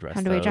can we address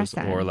those? How do we address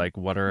them? Or like,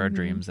 what are our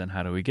dreams and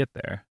how do we get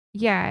there?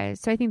 Yeah.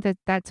 So I think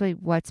that's like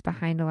what's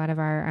behind a lot of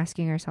our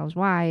asking ourselves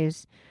why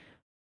is,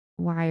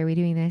 why are we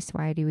doing this?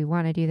 Why do we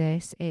want to do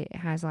this? It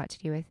has a lot to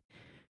do with,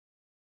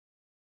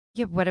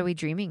 what are we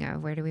dreaming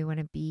of? Where do we want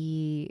to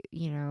be?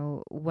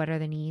 What are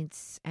the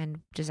needs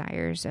and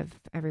desires of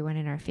everyone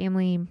in our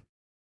family?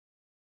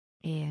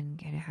 And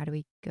kind of how do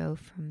we go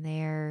from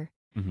there?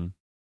 Mm-hmm.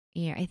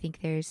 I think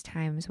there's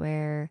times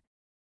where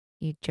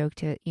you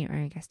joked or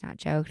I guess not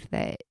joked,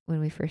 that when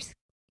we first,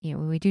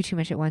 when we do too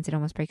much at once, it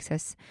almost breaks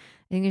us.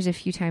 I think there's a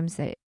few times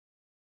that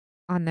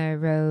on the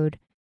road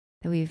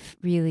that we've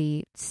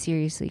really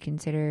seriously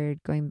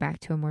considered going back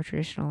to a more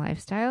traditional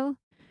lifestyle.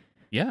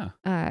 Yeah.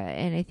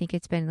 And I think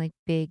it's been like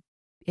big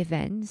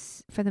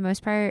events for the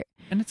most part.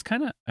 And it's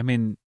kind of, I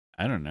mean,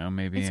 I don't know,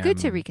 maybe it's good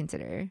to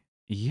reconsider.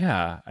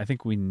 Yeah. I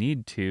think we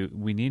need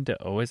to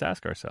always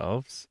ask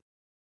ourselves,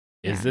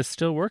 is this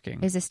still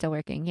working? Is this still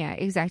working? Yeah,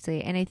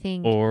 exactly. And I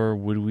think, or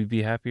would we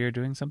be happier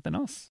doing something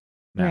else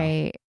now?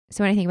 Right.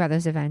 So when I think about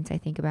those events, I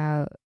think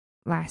about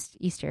last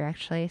Easter,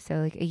 actually. So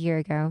like a year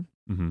ago,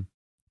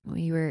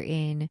 we were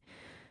in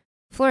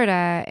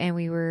Florida and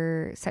we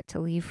were set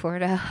to leave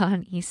Florida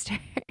on Easter.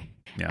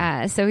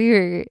 Yeah. So we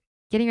were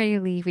getting ready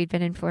to leave. We'd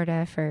been in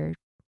Florida for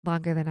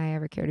longer than I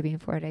ever care to be in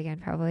Florida again,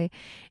 probably.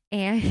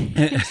 And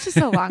it's just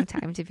a long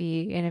time to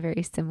be in a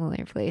very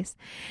similar place.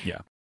 Yeah.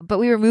 But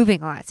we were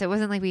moving a lot. So it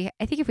wasn't like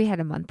I think if we had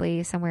a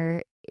monthly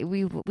somewhere,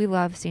 we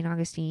love St.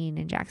 Augustine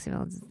and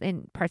Jacksonville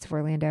and parts of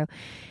Orlando.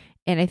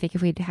 And I think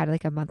if we'd had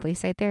like a monthly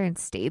site there and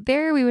stayed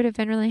there, we would have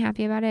been really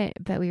happy about it.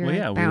 But we were we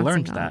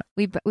learned that.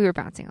 We were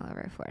bouncing all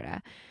over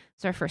Florida.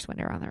 It's our first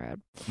winter on the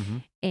road.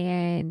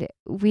 And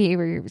we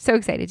were so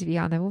excited to be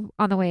on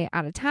the way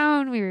out of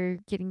town. We were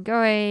getting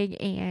going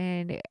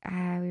and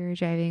we were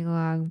driving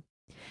along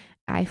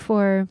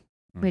I-4,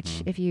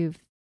 which if you've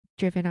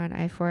driven on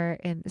I-4,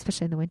 and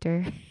especially in the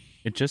winter,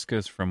 it just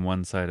goes from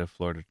one side of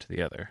Florida to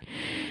the other.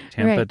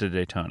 Tampa to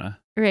Daytona.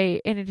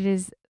 Right. And it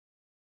is,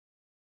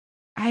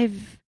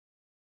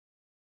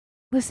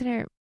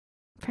 listener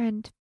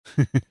friend,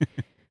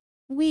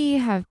 we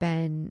have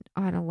been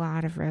on a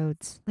lot of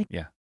roads, like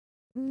Yeah.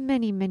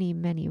 many, many,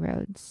 many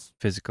roads.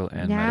 Physical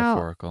and Now-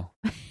 metaphorical.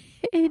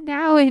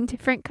 Now in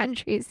different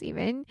countries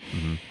even.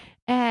 Mm-hmm.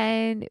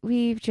 And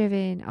we've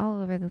driven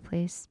all over the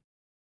place.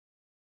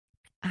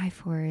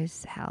 I-4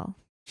 is hell.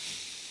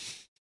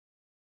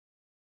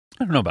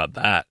 I don't know about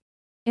that.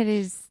 It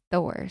is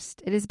the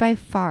worst. It is by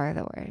far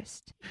the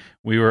worst.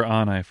 We were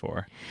on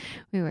I-4.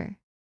 We were.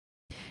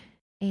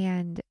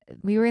 And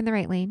we were in the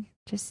right lane,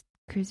 just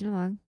cruising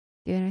along,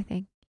 doing our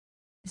thing.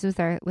 This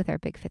was with our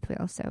big fifth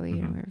wheel, so we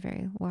were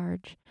very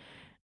large.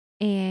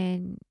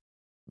 And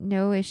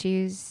no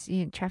issues.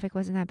 Traffic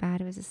wasn't that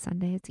bad. It was a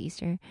Sunday. It's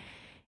Easter.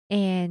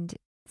 And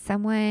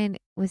someone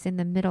was in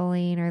the middle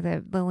lane or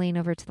the lane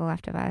over to the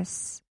left of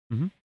us.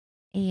 Mm-hmm.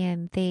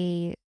 And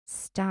they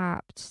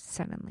stopped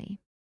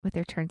suddenly with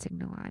their turn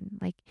signal on.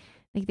 Like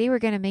they were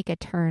going to make a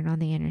turn on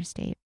the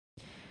interstate.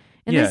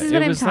 And this is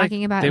what I'm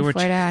talking about in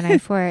Florida on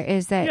I-4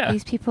 is that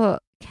these people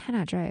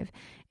cannot drive.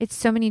 It's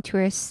so many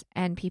tourists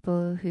and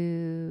people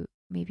who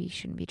maybe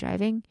shouldn't be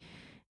driving.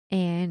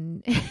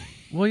 And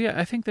well, yeah,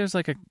 I think there's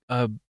like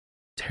a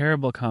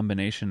terrible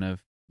combination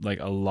of like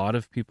a lot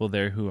of people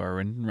there who are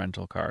in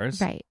rental cars.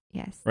 Right.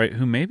 Yes. Right.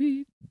 Who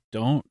maybe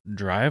don't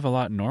drive a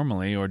lot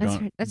normally or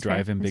don't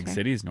drive in big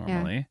cities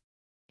normally.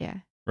 Yeah.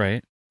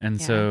 Right.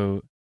 And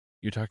so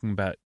you're talking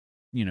about,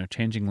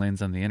 changing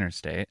lanes on the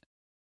interstate.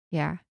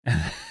 Yeah.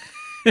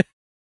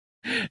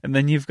 And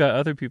then you've got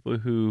other people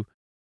who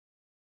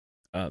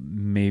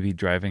maybe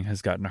driving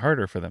has gotten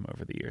harder for them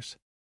over the years.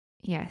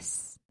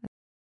 Yes.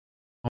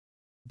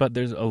 But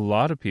there's a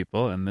lot of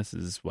people, and this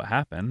is what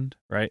happened,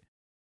 right,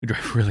 who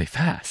drive really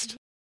fast.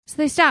 So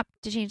they stopped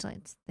to change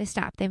lanes. They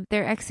stopped.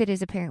 Their exit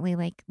is apparently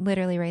like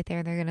literally right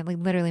there. They're going to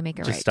literally make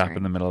a right turn. Just stop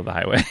in the middle of the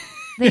highway.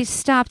 They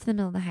stopped in the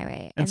middle of the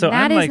highway. And so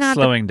I'm like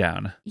slowing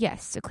down.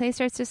 Yes. So Clay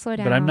starts to slow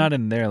down. But I'm not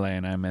in their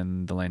lane. I'm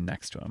in the lane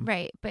next to him.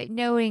 Right. But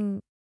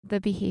knowing the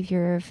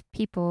behavior of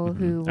people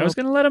who... I was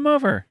going to let him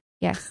over.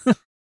 Yes.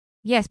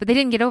 Yes, but they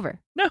didn't get over.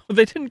 No,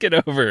 they didn't get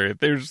over.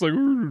 They were just like...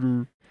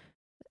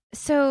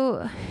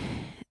 So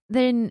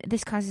then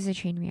this causes a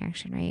chain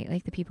reaction, right?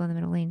 Like the people in the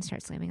middle lane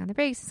start slamming on the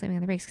brakes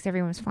because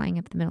everyone was flying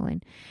up the middle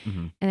lane.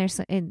 Mm-hmm. And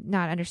they're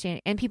not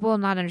understanding. And people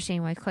not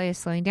understanding why Clay is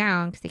slowing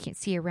down because they can't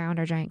see around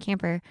our giant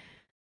camper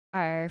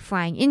are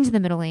flying into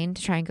the middle lane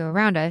to try and go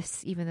around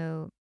us, even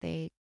though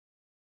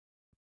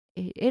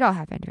it all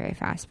happened very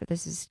fast. But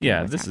this is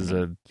this is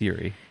a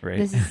theory, right?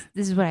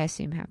 This is what I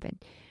assume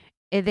happened.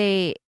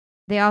 They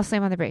all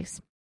slam on the brakes,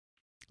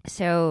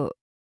 so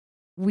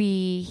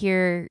we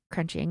hear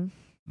crunching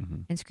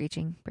and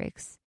screeching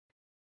brakes,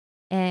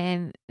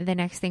 and the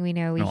next thing we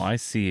know, I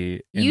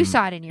see. You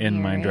saw it in your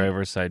mirror, my right?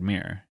 driver's side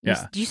mirror.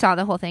 Yeah, you saw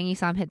the whole thing. You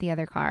saw him hit the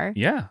other car.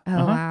 Yeah.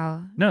 Oh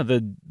wow. No,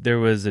 there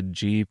was a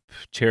Jeep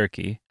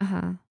Cherokee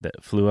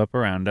that flew up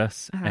around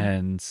us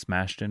and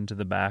smashed into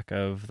the back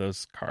of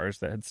those cars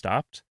that had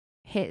stopped.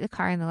 Hit the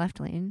car in the left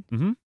lane.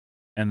 Mm-hmm.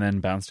 And then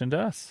bounced into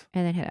us.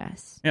 And then hit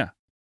us. Yeah.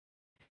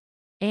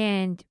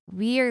 And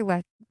we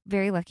are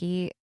very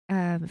lucky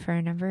for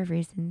a number of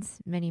reasons,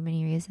 many,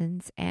 many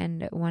reasons.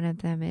 And one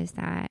of them is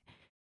that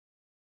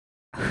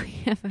we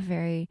had a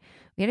very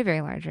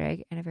large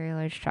rig and a very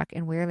large truck.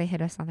 And where they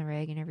hit us on the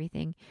rig and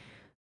everything,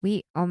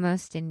 we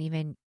almost didn't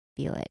even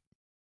feel it.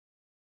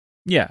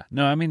 Yeah.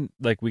 No, I mean,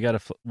 like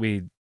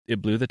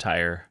it blew the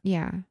tire.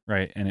 Yeah.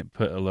 Right. And it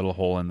put a little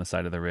hole in the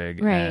side of the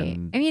rig. Right.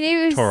 And I mean,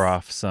 it was tore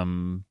off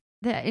some.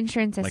 The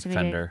insurance estimated.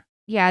 Like fender.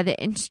 Yeah,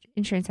 the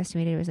insurance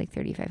estimated it was like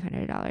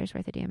 $3,500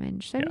 worth of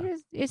damage. So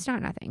it's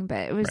not nothing,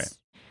 but it was. Right.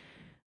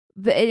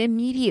 But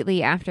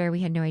immediately after,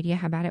 we had no idea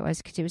how bad it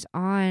was because it was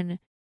on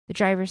the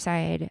driver's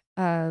side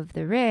of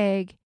the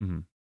rig,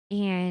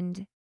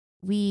 and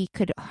we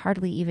could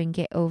hardly even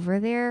get over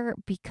there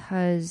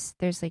because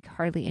there's like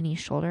hardly any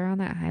shoulder on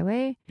that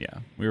highway. Yeah,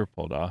 we were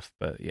pulled off,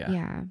 but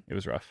yeah, it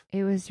was rough.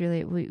 It was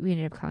really. We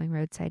ended up calling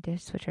roadside to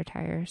switch our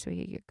tires so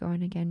we could get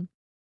going again.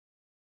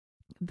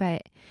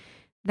 But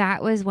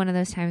that was one of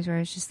those times where I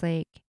was just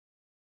like,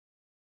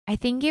 I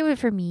think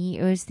for me,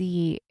 it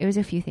was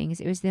a few things.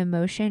 It was the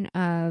emotion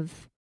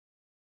of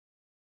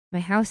my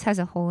house has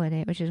a hole in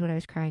it, which is what I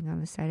was crying on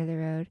the side of the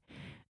road,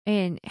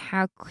 and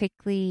how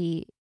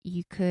quickly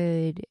you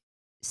could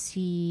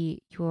see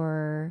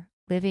your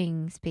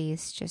living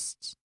space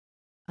just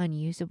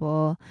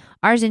unusable.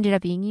 Ours ended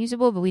up being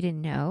usable, but we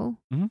didn't know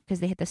because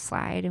they hit the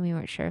slide and we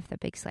weren't sure if the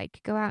big slide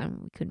could go out,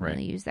 and we couldn't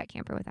really use that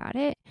camper without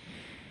it.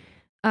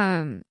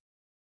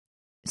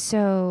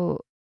 So,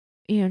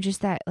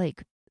 just that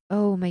like,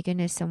 oh my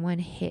goodness, someone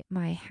hit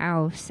my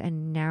house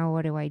and now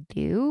what do I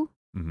do?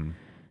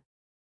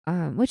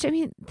 Which, I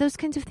mean, those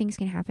kinds of things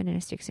can happen in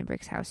a sticks and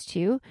bricks house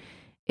too.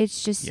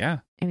 It's just,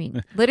 I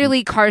mean,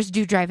 literally cars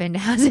do drive into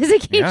houses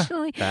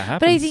occasionally. Yeah, that happens.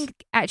 But I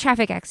think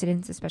traffic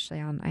accidents,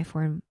 especially on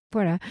I-4 in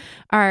Florida,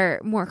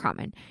 are more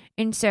common.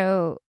 And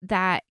so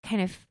that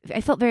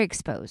I felt very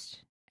exposed.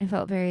 I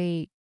felt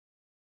very,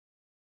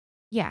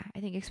 I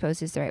think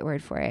exposed is the right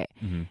word for it.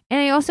 And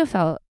I also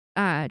felt,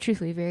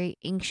 truthfully, very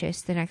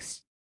anxious the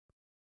next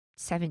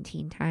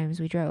 17 times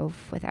we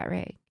drove with that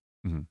rig.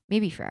 Mm-hmm.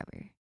 Maybe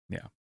forever.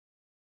 Yeah.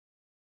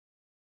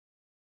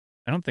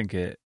 I don't think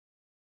it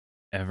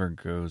ever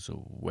goes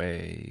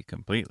away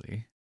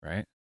completely,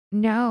 right?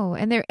 No,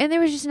 and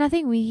there was just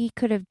nothing we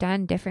could have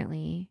done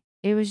differently.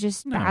 It was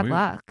just bad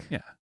luck. Yeah,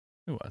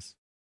 it was.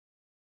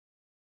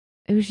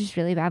 It was just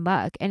really bad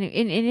luck, and it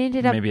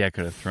ended up. Maybe I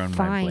could have thrown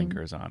fine. my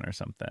blinkers on or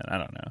something. I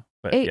don't know,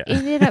 but it yeah.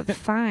 ended up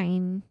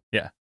fine.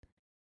 Yeah,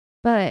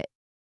 but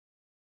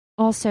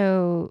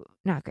also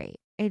not great.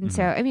 And Mm-hmm.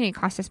 so, I mean, it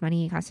cost us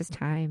money, it cost us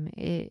time.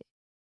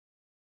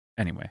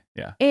 Anyway,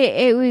 yeah.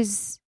 It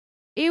was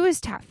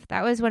tough.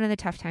 That was one of the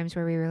tough times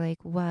where we were like,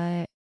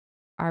 what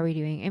are we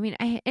doing? I mean,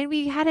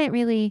 we hadn't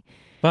really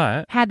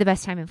had the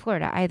best time in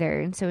Florida either.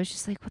 And so it's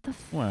just like, what the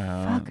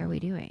fuck are we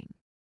doing?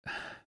 I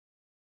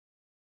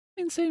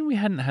mean, saying we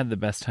hadn't had the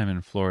best time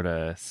in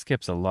Florida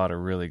skips a lot of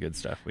really good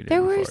stuff we did.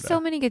 There were so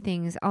many good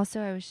things.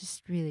 Also, I was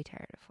just really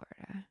tired of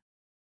Florida.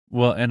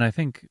 Well, and I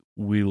think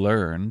we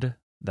learned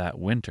that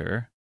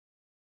winter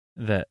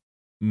that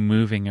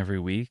moving every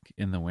week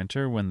in the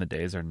winter when the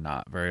days are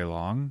not very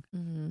long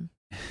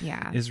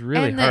yeah, is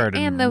really hard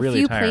and the really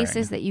few tiring.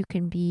 places that you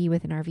can be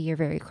with an RV are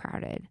very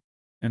crowded.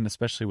 And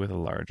especially with a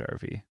large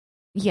RV.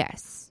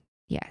 Yes.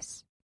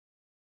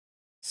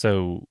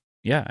 So,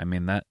 yeah, I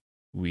mean, that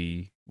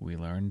we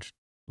learned,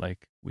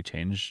 like, we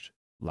changed.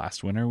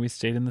 Last winter, we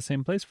stayed in the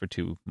same place for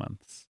 2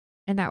 months.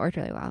 And that worked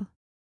really well.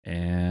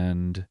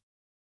 And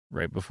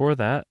right before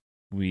that,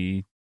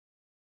 we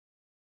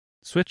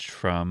switched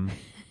from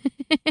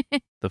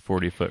the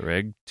 40-foot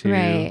rig to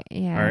our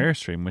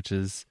Airstream, which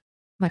is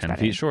much 10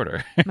 better. feet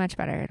shorter. Much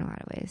better in a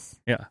lot of ways.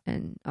 Yeah.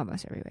 In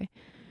almost every way.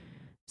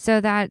 So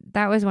that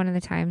was one of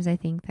the times I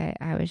think that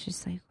I was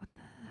just like, what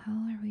the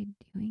hell are we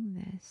doing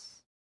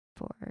this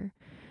for?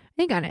 I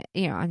think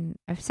on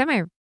a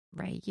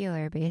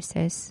semi-regular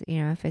basis,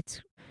 if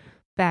it's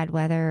bad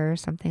weather or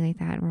something like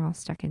that and we're all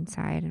stuck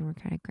inside and we're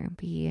kind of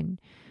grumpy and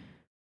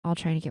all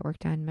trying to get work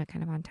done but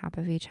kind of on top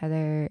of each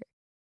other,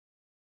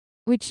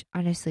 which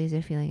honestly is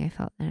a feeling I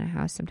felt in a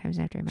house sometimes.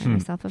 I have to remind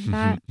myself of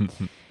that.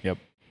 Yep.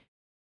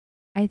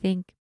 I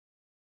think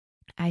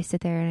I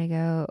sit there and I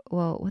go,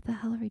 well, what the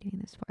hell are we doing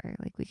this for?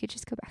 Like, we could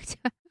just go back to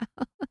a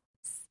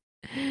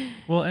house.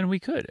 Well, and we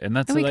could. And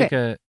that's we like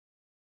could.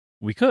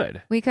 We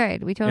could. We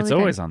totally It's could.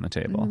 always on the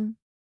table. Mm-hmm.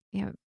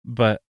 Yeah.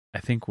 But I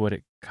think what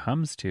it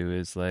comes to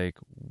is like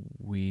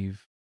we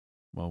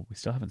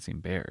still haven't seen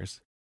bears.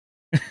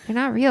 They're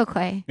not real,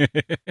 Clay. We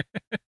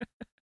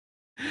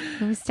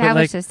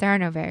established this. There are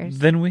no bears.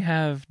 Then we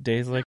have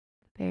days like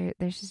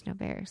there's just no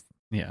bears.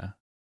 Yeah.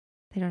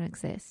 They don't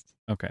exist.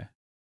 Okay.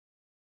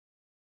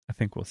 I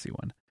think we'll see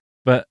one.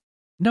 But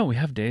no, we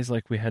have days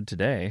like we had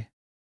today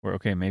where,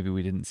 okay, maybe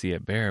we didn't see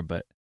a bear,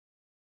 but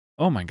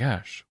oh my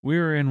gosh, we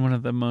were in one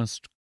of the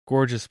most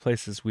gorgeous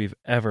places we've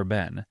ever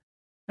been.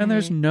 And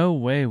there's no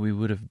way we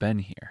would have been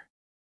here.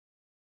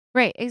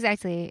 Right,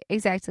 exactly.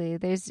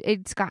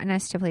 It's gotten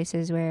us to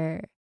places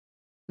where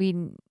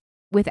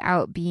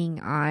without being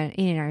in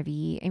an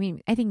RV. I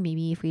mean, I think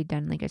maybe if we'd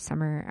done like a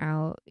summer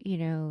out,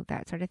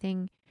 that sort of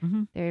thing,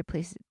 there are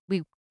places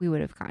we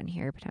would have gotten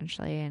here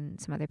potentially, and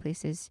some other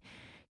places,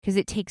 because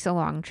it takes a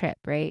long trip,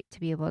 right,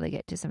 to be able to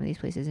get to some of these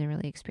places and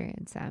really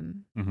experience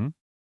them. Mm-hmm.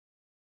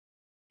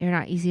 They're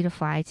not easy to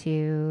fly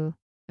to.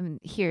 I mean,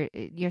 here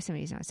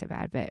Yosemite's not so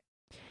bad, but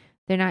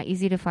they're not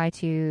easy to fly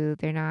to.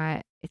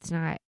 It's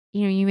not.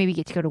 You maybe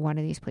get to go to one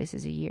of these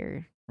places a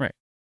year. Right.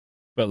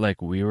 But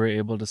like we were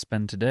able to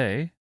spend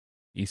today,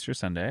 Easter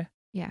Sunday.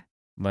 Yeah.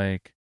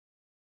 Like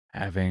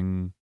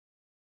having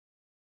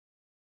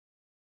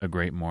a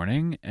great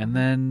morning and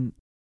then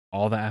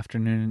all the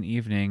afternoon and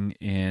evening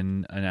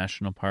in a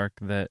national park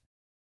that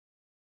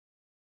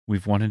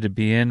we've wanted to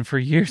be in for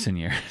years and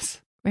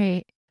years.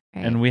 Right.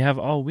 And we have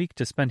all week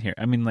to spend here.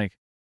 I mean, like,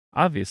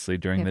 obviously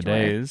during the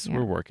days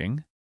we're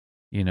working,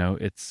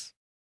 it's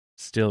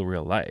still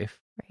real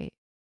life. Right.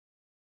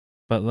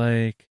 But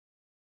like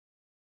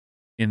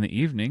in the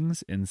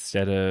evenings,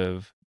 instead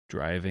of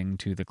driving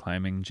to the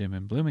climbing gym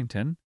in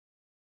Bloomington,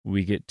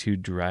 we get to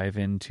drive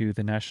into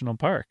the national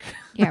park.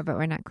 Yeah, but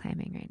we're not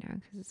climbing right now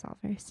because it's all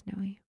very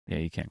snowy. Yeah,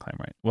 you can't climb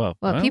right. Well,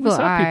 people we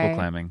saw are. people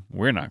climbing.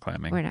 We're not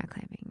climbing. We're not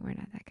climbing. We're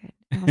not that good.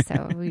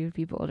 Also, we would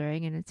be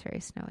bouldering and it's very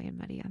snowy and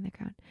muddy on the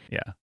ground.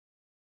 Yeah.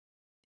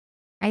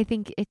 I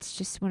think it's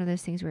just one of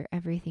those things where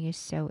everything is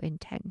so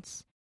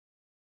intense.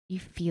 You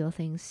feel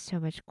things so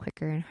much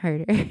quicker and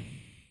harder in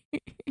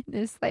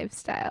this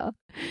lifestyle,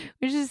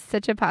 which is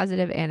such a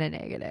positive and a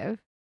negative.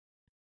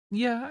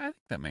 Yeah, I think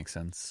that makes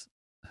sense.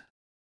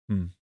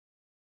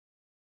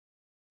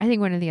 I think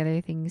one of the other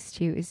things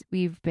too is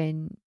we've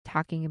been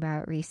talking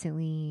about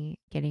recently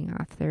getting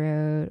off the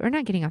road, or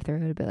not getting off the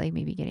road, but like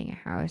maybe getting a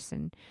house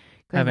and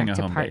going having back a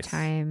to home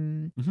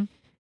part-time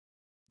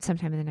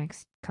sometime in the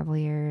next couple of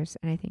years.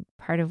 And I think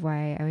part of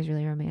why I was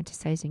really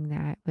romanticizing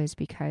that was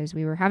because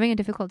we were having a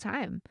difficult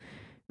time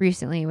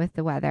recently with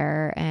the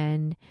weather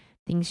and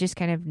things just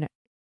kind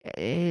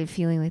of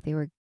feeling like they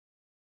were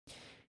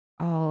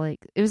all like,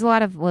 it was a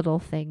lot of little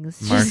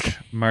things.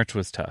 March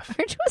was tough.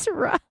 March was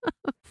rough.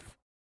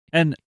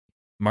 And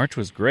March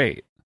was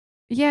great,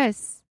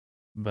 Yes.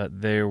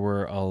 but there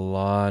were a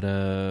lot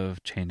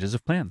of changes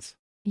of plans.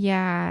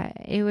 Yeah,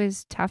 it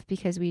was tough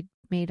because we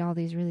made all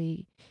these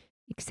really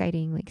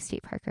exciting like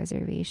state park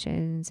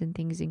reservations and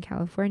things in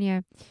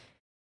California,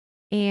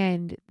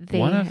 and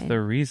One they of had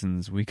the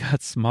reasons we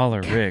got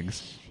smaller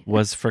rigs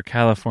was for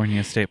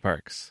California state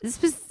parks.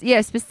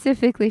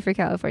 specifically for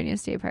California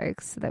state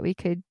parks so that we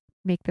could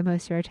make the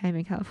most of our time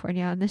in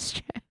California on this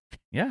trip.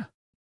 Yeah.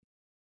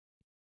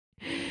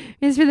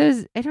 Is for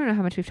those, I don't know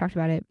how much we've talked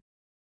about it.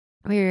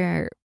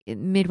 We're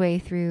midway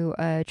through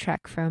a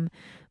trek from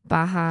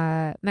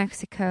Baja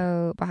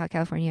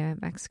California,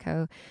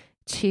 Mexico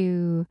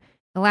to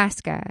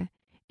Alaska.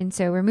 And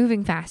so we're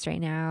moving fast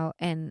right now,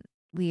 and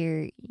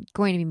we're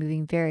going to be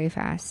moving very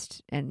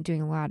fast and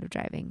doing a lot of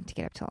driving to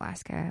get up to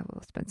Alaska.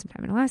 We'll spend some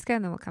time in Alaska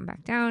and then we'll come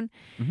back down.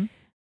 Mm-hmm.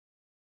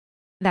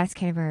 That's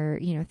kind of our,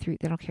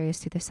 that'll carry us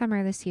through the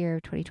summer this year,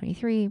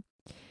 2023.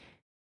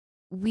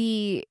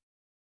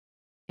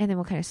 And then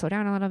we'll kind of slow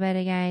down a little bit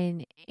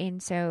again.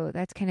 And so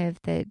that's kind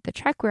of the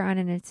trek we're on.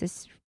 And it's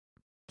this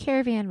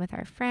caravan with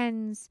our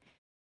friends.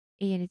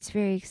 And it's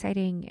very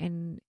exciting.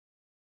 And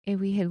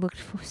we had looked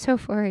so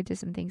forward to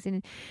some things.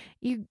 And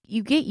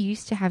you get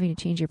used to having to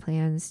change your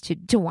plans,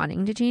 to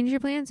wanting to change your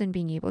plans and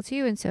being able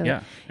to. And so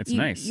yeah, it's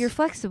nice. You're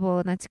flexible,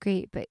 and that's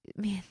great. But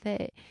man,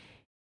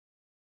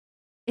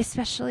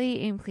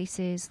 especially in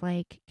places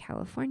like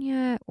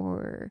California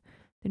or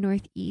the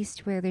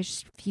Northeast, where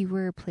there's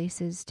fewer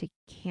places to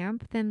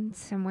camp than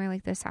somewhere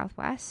like the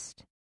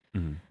Southwest,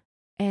 mm-hmm.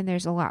 and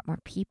there's a lot more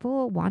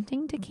people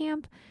wanting to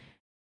camp,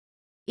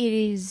 it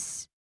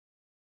is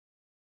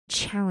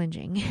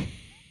challenging.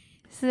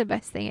 This is the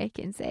best thing I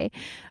can say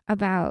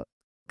about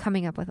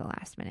coming up with a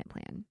last minute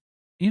plan.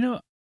 I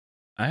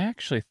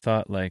actually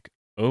thought like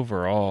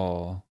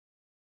overall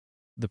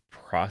the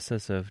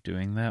process of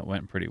doing that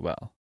went pretty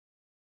well.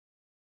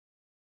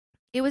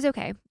 It was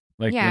okay.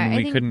 Like when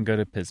we couldn't go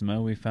to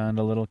Pismo, we found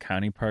a little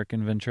county park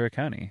in Ventura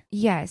County.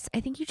 Yes. I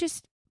think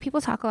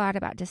people talk a lot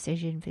about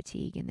decision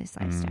fatigue in this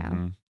lifestyle.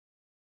 Mm-hmm.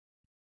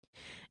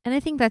 And I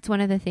think that's one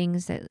of the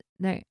things that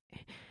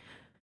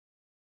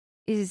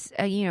is,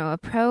 a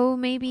pro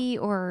maybe,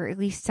 or at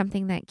least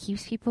something that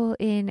keeps people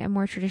in a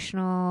more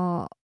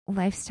traditional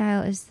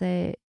lifestyle, is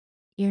that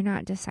you're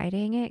not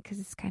deciding it because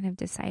it's kind of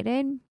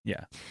decided.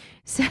 Yeah.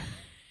 So.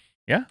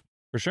 Yeah,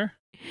 for sure.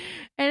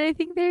 And I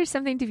think there's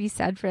something to be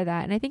said for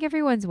that. And I think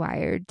everyone's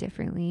wired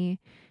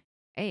differently.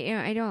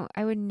 I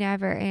would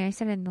never, and I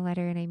said it in the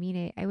letter and I mean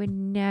it, I would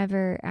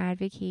never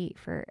advocate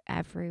for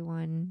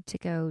everyone to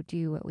go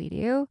do what we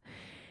do.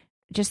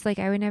 Just like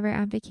I would never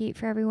advocate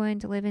for everyone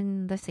to live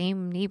in the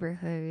same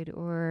neighborhood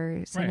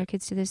or send their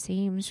kids to the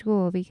same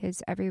school,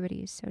 because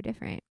everybody is so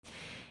different.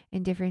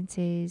 And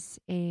differences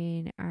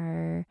in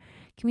our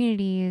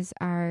communities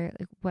are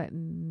like what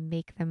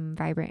make them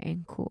vibrant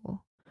and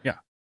cool. Yeah.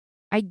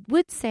 I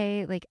would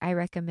say, like, I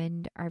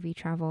recommend RV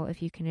travel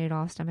if you can at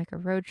all stomach a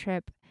road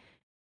trip.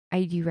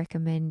 I do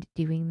recommend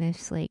doing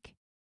this, like,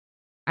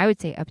 I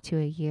would say up to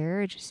a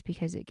year, just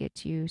because it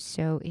gets you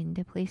so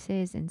into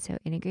places and so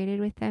integrated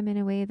with them in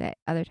a way that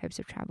other types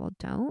of travel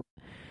don't.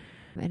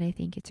 And I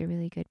think it's a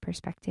really good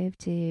perspective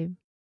to,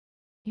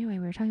 anyway,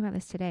 we were talking about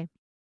this today.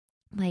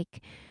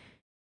 Like,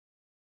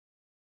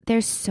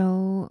 there's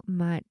so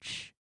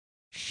much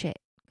shit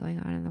going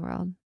on in the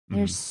world. Mm-hmm.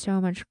 There's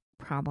so much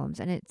problems,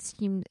 and I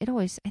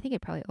think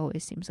it probably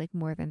always seems like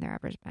more than there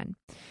ever's been.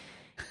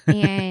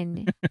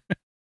 And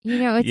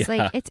it's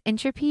like, it's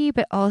entropy,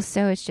 but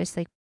also it's just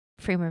like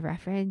frame of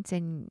reference,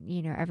 and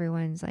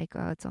everyone's like,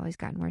 oh, it's always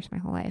gotten worse my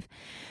whole life.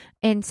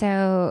 And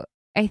so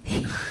I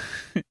think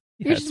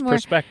you're just more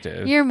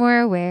perspective. You're more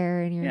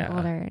aware, and you're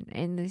older,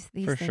 and these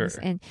for things.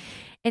 Sure.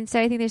 And so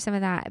I think there's some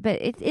of that, but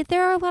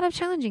there are a lot of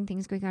challenging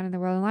things going on in the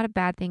world, a lot of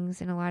bad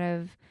things, and a lot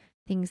of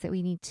things that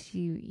we need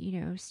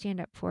to, stand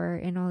up for,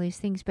 and all these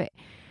things. But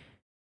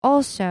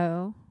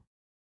also,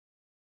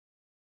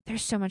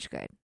 there's so much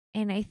good.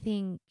 And I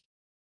think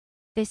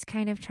this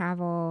kind of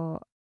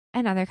travel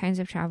and other kinds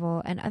of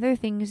travel and other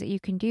things that you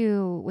can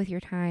do with your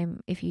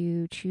time, if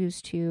you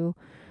choose to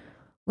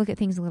look at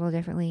things a little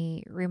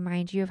differently,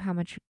 remind you of how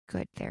much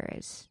good there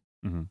is.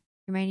 Mm-hmm.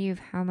 Remind you of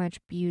how much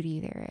beauty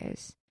there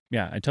is.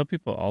 Yeah, I tell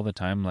people all the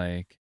time,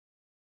 like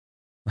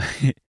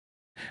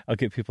I'll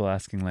get people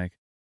asking, like,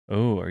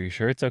 oh, are you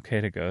sure it's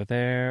okay to go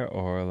there?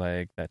 Or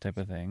like that type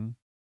of thing.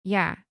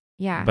 Yeah.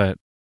 Yeah. But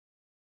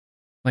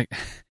like,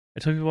 I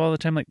tell people all the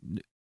time, like,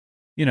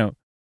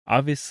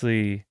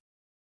 obviously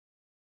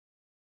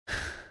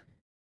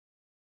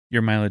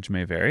your mileage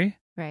may vary.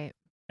 Right.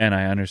 And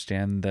I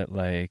understand that,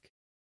 like,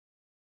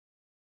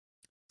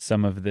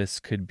 some of this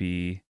could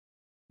be,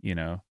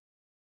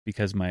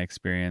 because my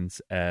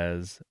experience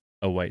as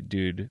a white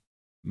dude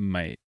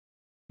might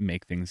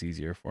make things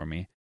easier for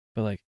me.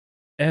 But like,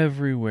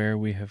 everywhere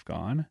we have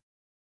gone,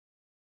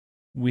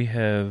 we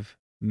have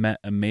met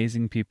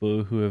amazing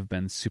people who have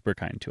been super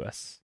kind to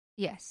us.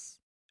 Yes.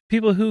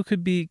 People who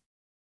could be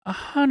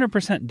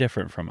 100%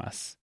 different from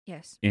us.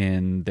 Yes.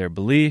 In their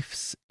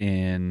beliefs,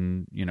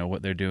 in,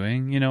 what they're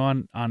doing,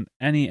 on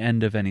any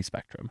end of any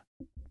spectrum.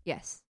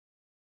 Yes.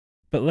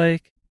 But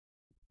like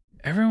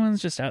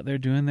everyone's just out there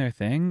doing their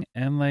thing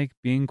and like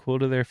being cool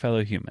to their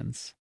fellow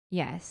humans.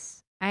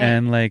 Yes.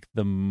 And like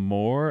the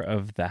more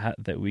of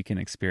that we can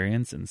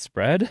experience and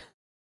spread,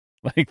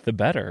 like the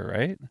better,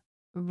 right?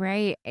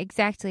 Right,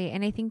 exactly.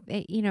 And I think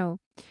that,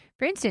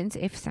 for instance,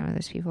 if some of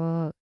those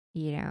people,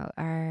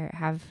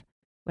 have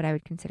what I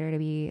would consider to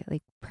be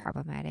like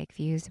problematic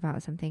views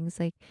about some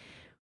things, like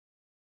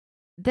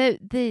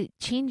the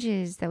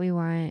changes that we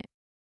want,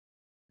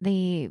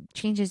 the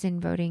changes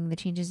in voting, the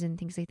changes in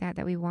things like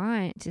that we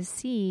want to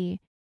see,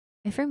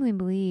 I firmly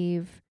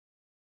believe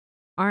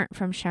aren't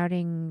from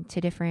shouting to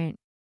different,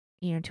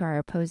 to our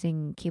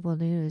opposing cable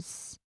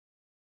news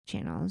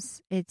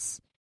channels.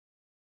 It's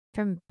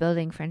from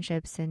building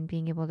friendships and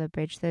being able to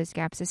bridge those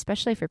gaps,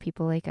 especially for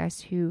people like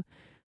us who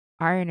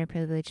are in a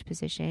privileged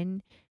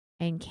position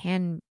and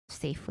can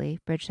safely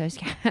bridge those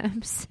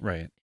gaps.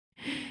 Right.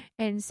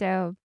 And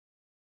so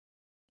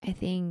I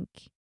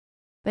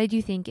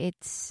do think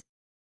it's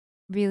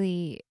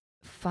really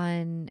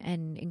fun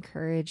and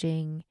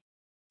encouraging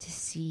to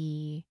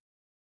see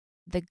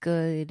the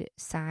good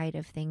side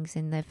of things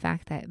and the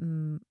fact that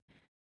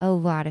a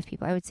lot of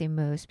people, I would say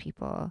most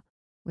people,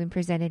 when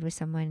presented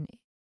with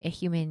a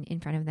human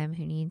in front of them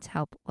who needs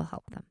help, will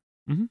help them.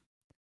 Mm-hmm.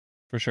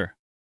 For sure.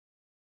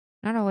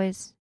 Not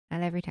always,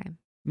 not every time.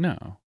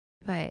 No.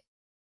 But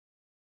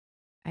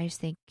I just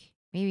think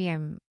maybe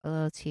I'm a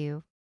little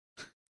too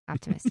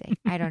optimistic.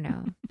 I don't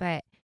know.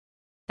 But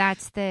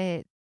that's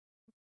the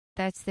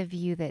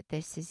view that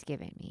this has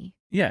given me.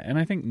 Yeah, and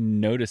I think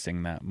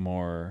noticing that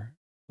more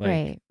like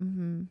right.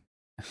 Mm-hmm.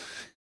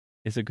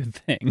 is a good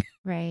thing.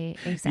 Right,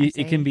 exactly.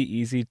 It can be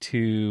easy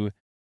to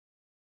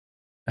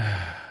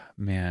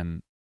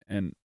man,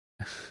 and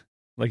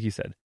like you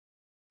said,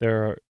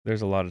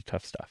 there's a lot of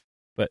tough stuff,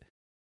 but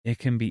it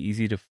can be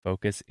easy to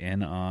focus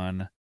in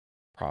on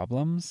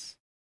problems,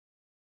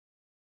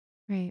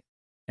 right,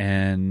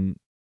 and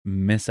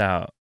miss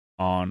out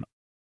on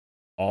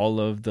all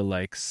of the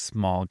like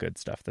small good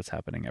stuff that's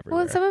happening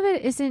everywhere. Well, some of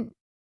it isn't.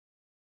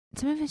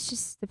 Some of it's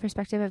just the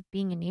perspective of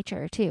being in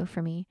nature too.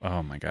 For me,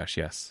 oh my gosh,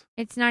 yes.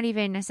 It's not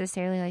even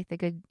necessarily like the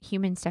good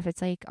human stuff. It's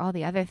like all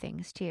the other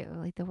things too.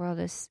 Like the world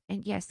is,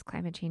 and yes,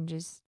 climate change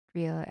is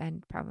real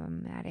and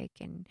problematic,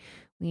 and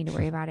we need to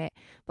worry about it.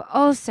 But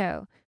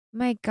also,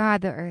 my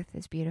God, the earth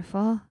is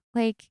beautiful.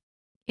 Like,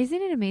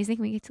 isn't it amazing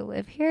we get to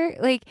live here?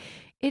 Like,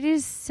 it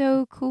is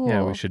so cool.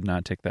 Yeah, we should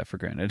not take that for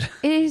granted.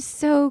 It is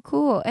so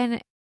cool.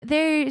 And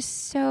there's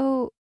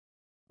so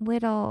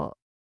little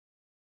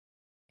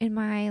in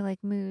my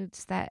like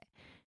moods that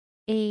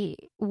a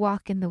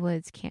walk in the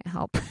woods can't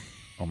help.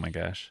 Oh my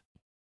gosh.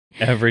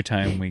 Every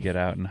time we get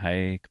out and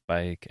hike,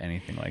 bike,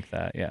 anything like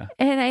that. Yeah.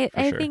 And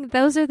I sure. think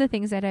those are the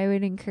things that I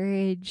would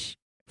encourage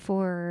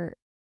for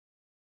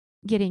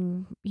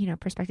getting,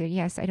 perspective.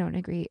 Yes, I don't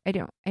agree. I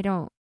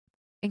don't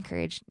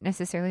encourage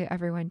necessarily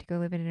everyone to go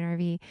live in an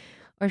RV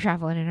or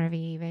travel in an RV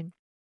even.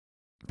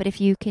 But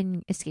if you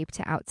can escape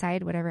to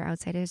outside, whatever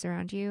outside is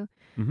around you,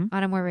 Mm-hmm.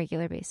 on a more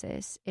regular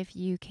basis, if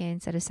you can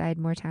set aside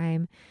more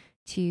time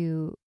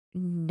to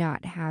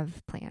not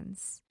have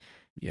plans.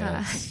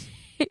 Yes.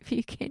 If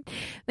you can,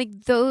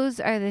 like,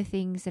 those are the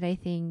things that I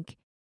think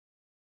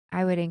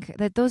I would encourage.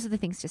 That those are the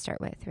things to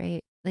start with,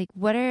 right? Like,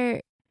 what are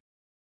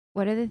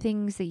the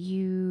things that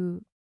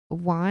you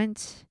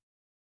want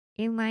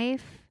in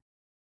life?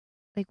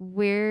 Like,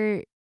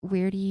 where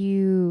do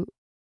you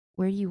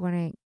want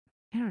to?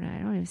 I don't know. I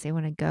don't even say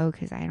want to go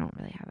because I don't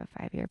really have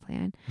a 5-year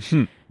plan.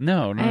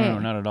 No,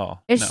 not at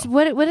all. It's no.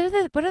 what are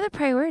the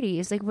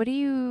priorities? Like, where do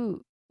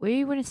you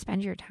want to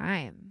spend your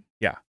time?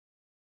 Yeah.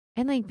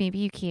 And like maybe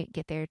you can't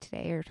get there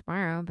today or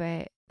tomorrow,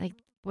 but like,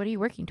 what are you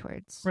working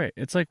towards? Right.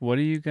 It's like, what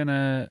are you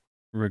gonna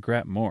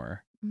regret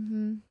more?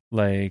 Mm-hmm.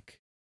 Like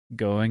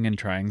going and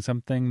trying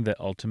something that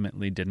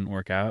ultimately didn't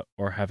work out,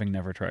 or having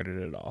never tried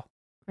it at all.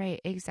 Right.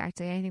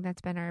 Exactly. I think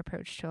that's been our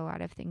approach to a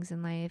lot of things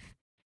in life,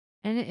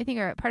 and I think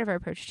part of our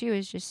approach too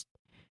is just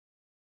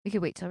we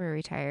could wait till we're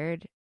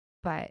retired,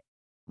 but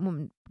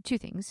two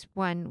things.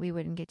 One, we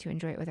wouldn't get to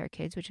enjoy it with our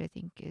kids, which I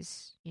think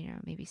is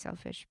maybe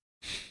selfish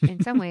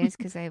in some ways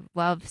because I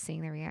love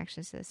seeing their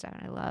reactions to this stuff,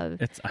 and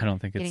I don't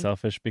think it's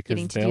selfish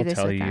because they'll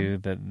tell you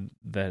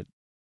that.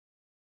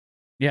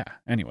 Yeah.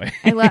 Anyway,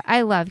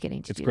 I love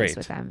getting to do great. this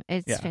with them.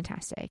 It's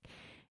fantastic.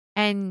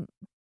 And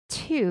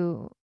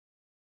two,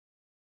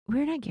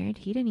 we're not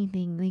guaranteed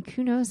anything. Like,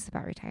 who knows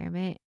about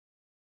retirement?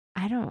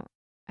 I don't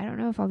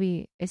know if I'll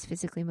be as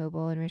physically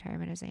mobile in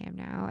retirement as I am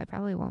now. I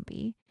probably won't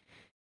be.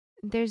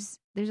 There's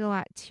a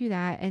lot to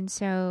that, and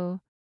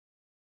so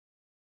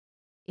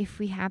if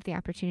we have the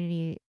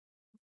opportunity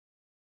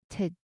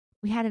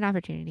we had an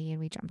opportunity and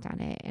we jumped on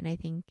it, and I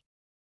think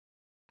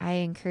I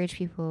encourage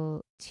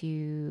people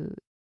to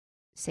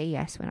say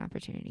yes when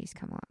opportunities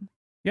come along.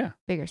 Yeah.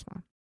 Big or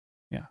small.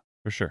 Yeah,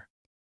 for sure.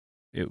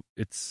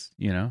 It's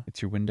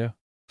it's your window.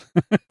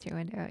 It's your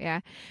window, yeah.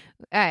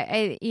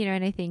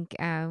 And I think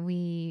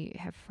we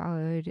have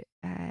followed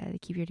the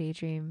Keep Your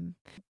Daydream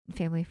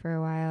family for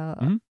a while,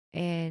 Mm-hmm.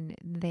 and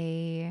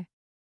they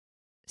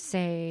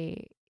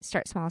say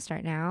start small,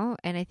 start now.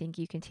 And I think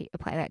you can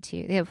apply that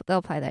to, they'll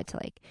apply that to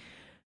like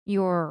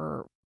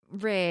your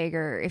rig,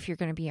 or if you're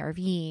going to be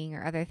RVing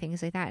or other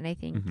things like that. And I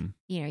think, Mm-hmm.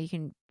 you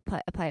can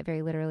apply it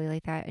very literally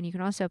like that. And you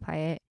can also apply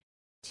it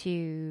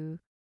to,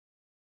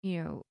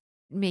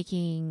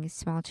 making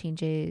small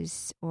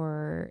changes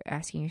or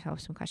asking yourself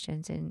some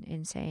questions,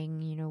 and saying,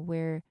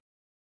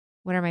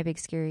 what are my big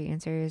scary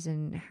answers,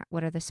 and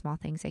what are the small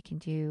things I can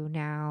do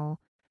now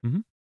Mm-hmm.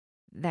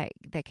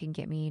 that can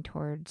get me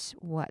towards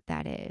what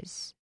that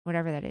is,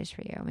 whatever that is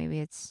for you. Maybe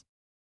it's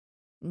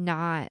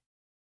not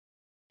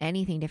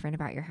anything different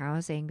about your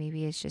housing.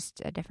 Maybe it's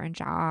just a different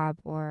job,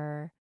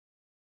 or,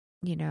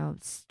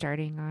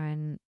 starting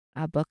on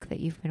a book that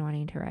you've been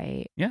wanting to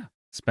write. Yeah.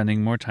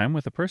 Spending more time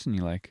with a person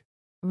you like.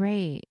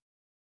 Right.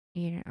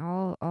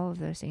 All of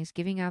those things.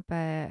 Giving up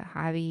a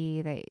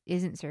hobby that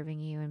isn't serving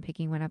you and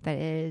picking one up that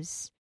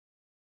is.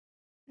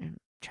 And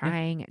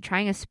Yeah.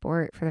 trying a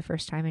sport for the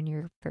first time in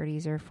your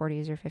 30s or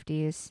 40s or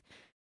 50s.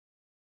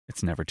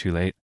 It's never too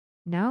late.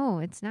 No,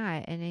 it's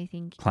not. And I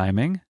think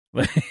Climbing.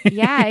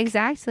 yeah,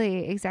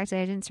 exactly. Exactly.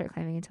 I didn't start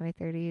climbing until my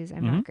 30s.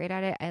 I'm Mm-hmm. not great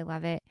at it. I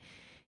love it.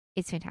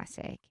 It's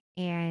fantastic.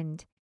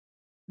 And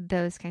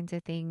those kinds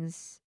of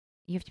things,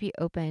 you have to be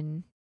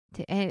open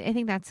to. And I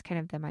think that's kind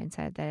of the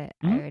mindset that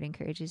Mm-hmm. I would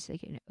encourage, is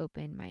like an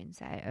open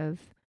mindset of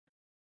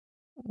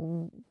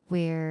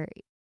where,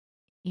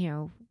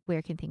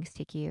 where can things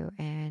take you,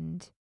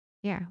 and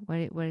yeah,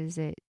 what is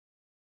it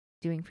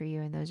doing for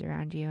you and those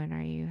around you, and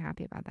are you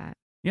happy about that?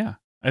 Yeah.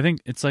 I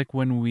think it's like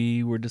when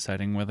we were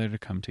deciding whether to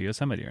come to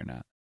Yosemite or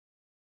not.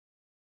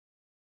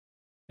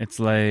 It's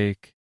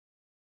like,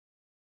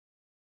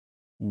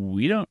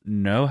 we don't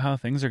know how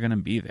things are going to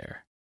be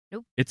there.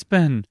 Nope. It's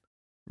been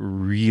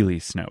really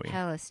snowy.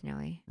 Hella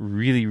snowy.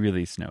 Really,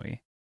 really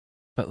snowy.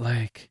 But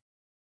like,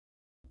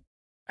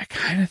 I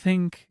kind of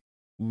think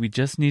we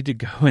just need to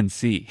go and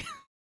see.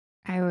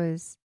 I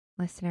was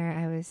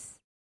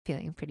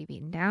feeling pretty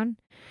beaten down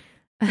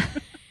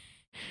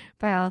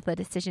by all the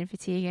decision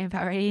fatigue, and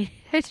about ready.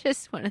 I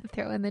just want to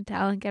throw in the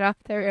towel and get off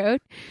the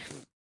road.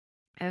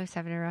 I was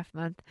having a rough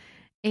month,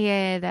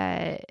 and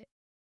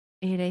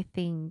I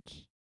think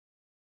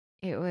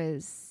it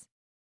was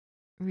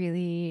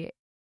really.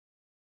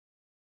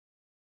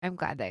 I'm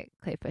glad that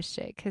Clay pushed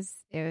it, because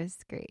it was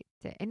great.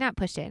 And not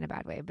pushed it in a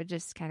bad way, but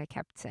just kind of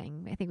kept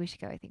saying, I think we should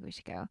go. I think we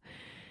should go.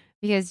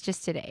 Because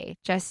just today,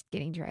 just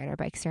getting to ride our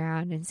bikes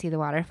around and see the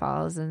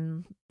waterfalls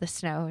and the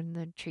snow and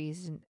the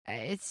trees, and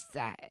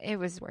it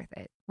was worth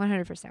it.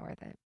 100%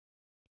 worth it.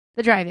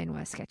 The drive-in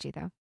was sketchy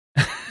though.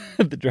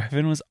 The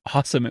drive-in was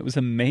awesome. It was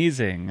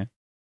amazing.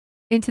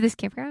 Into this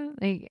campground,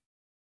 like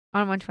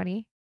on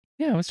 120.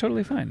 Yeah, it was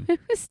totally fine. It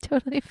was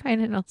totally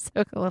fine, and also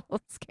a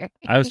little scary.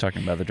 I was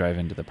talking about the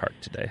drive-in to the park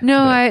today.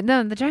 No,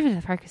 the drive-in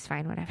to the park is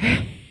fine. Whatever.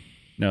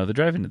 No, the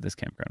drive-in to this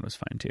campground was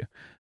fine too.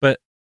 But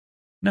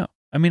no,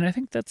 I mean, I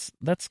think that's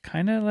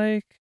kind of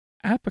like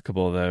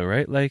applicable though,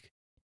 right? Like,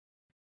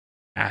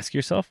 ask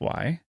yourself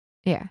why.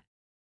 Yeah.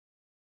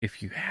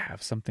 If you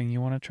have something you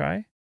want to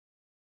try,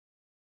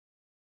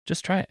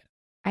 just try it.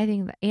 I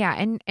think that, yeah,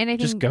 and I think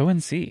just go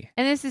and see.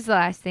 And this is the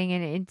last thing,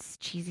 and it's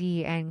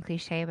cheesy and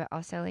cliche, but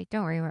also like,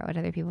 don't worry about what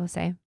other people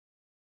say.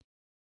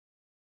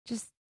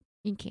 Just,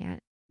 you can't.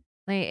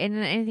 Like,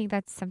 and I think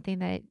that's something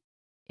that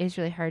is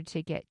really hard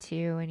to get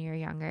to when you're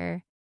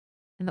younger.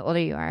 And the older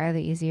you are,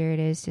 the easier it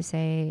is to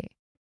say,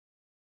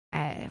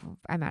 I'm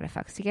out of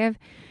fucks to give.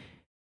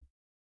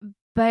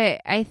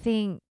 But I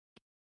think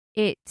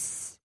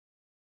it's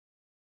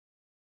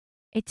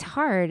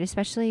hard,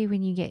 especially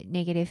when you get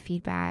negative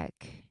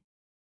feedback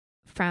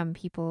from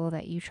people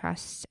that you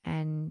trust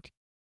and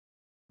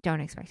don't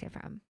expect it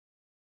from.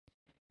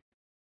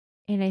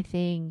 And I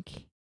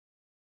think,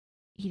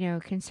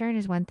 concern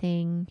is one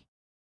thing,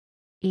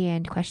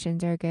 and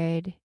questions are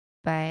good,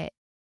 but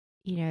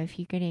if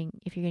you're getting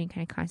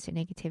kind of constant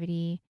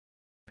negativity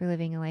for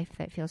living a life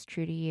that feels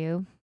true to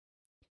you,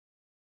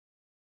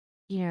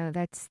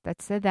 that's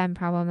a them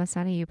problem. That's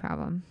not a you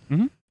problem.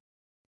 Mm-hmm.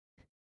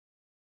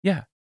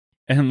 Yeah.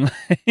 And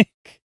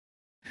like,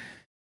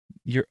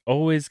 you're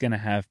always going to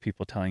have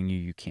people telling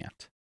you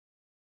can't.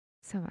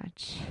 So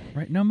much.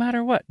 Right? No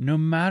matter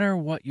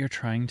what you're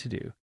trying to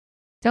do.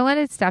 Don't let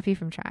it stop you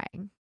from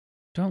trying.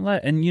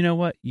 And you know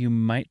what? You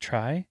might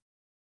try,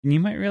 and you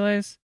might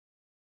realize,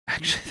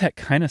 actually, that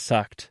kind of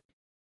sucked.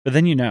 But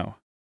then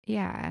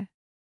Yeah.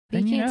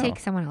 But you can't take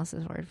someone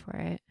else's word for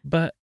it.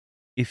 But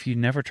if you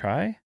never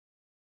try,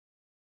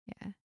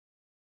 yeah,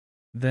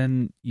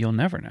 then you'll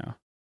never know.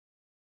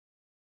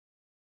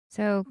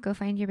 So go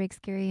find your big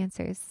scary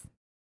answers,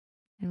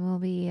 and we'll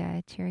be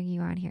cheering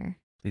you on here.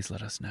 Please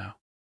let us know.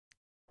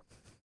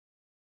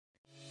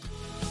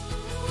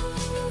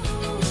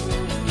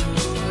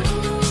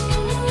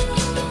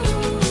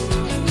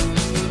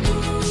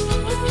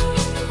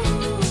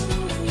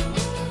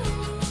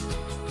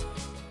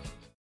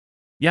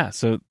 Yeah,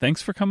 so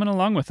thanks for coming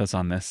along with us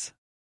on this.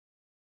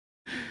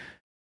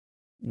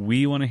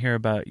 We want to hear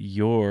about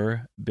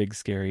your big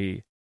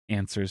scary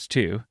answers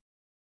too.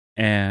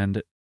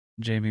 And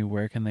Jamie,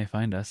 where can they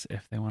find us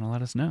if they want to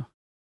let us know?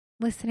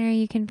 listener,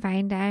 you can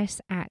find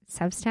us at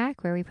Substack,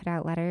 where we put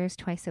out letters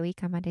twice a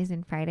week on Mondays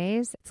and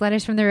Fridays. It's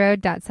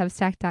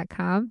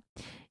lettersfromtheroad.substack.com.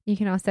 You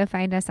can also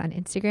find us on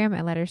Instagram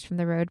at Letters from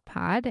the Road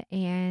Pod,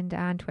 and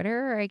on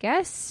Twitter, I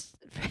guess,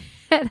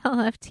 at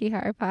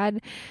LFTR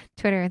Pod.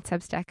 Twitter and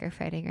Substack are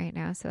fighting right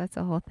now, so that's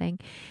a whole thing.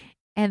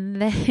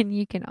 And then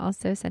you can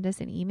also send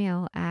us an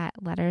email at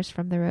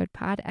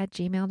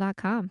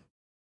lettersfromtheroadpod@gmail.com.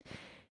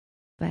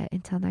 But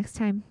until next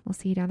time, we'll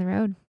see you down the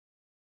road.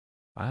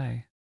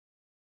 Bye.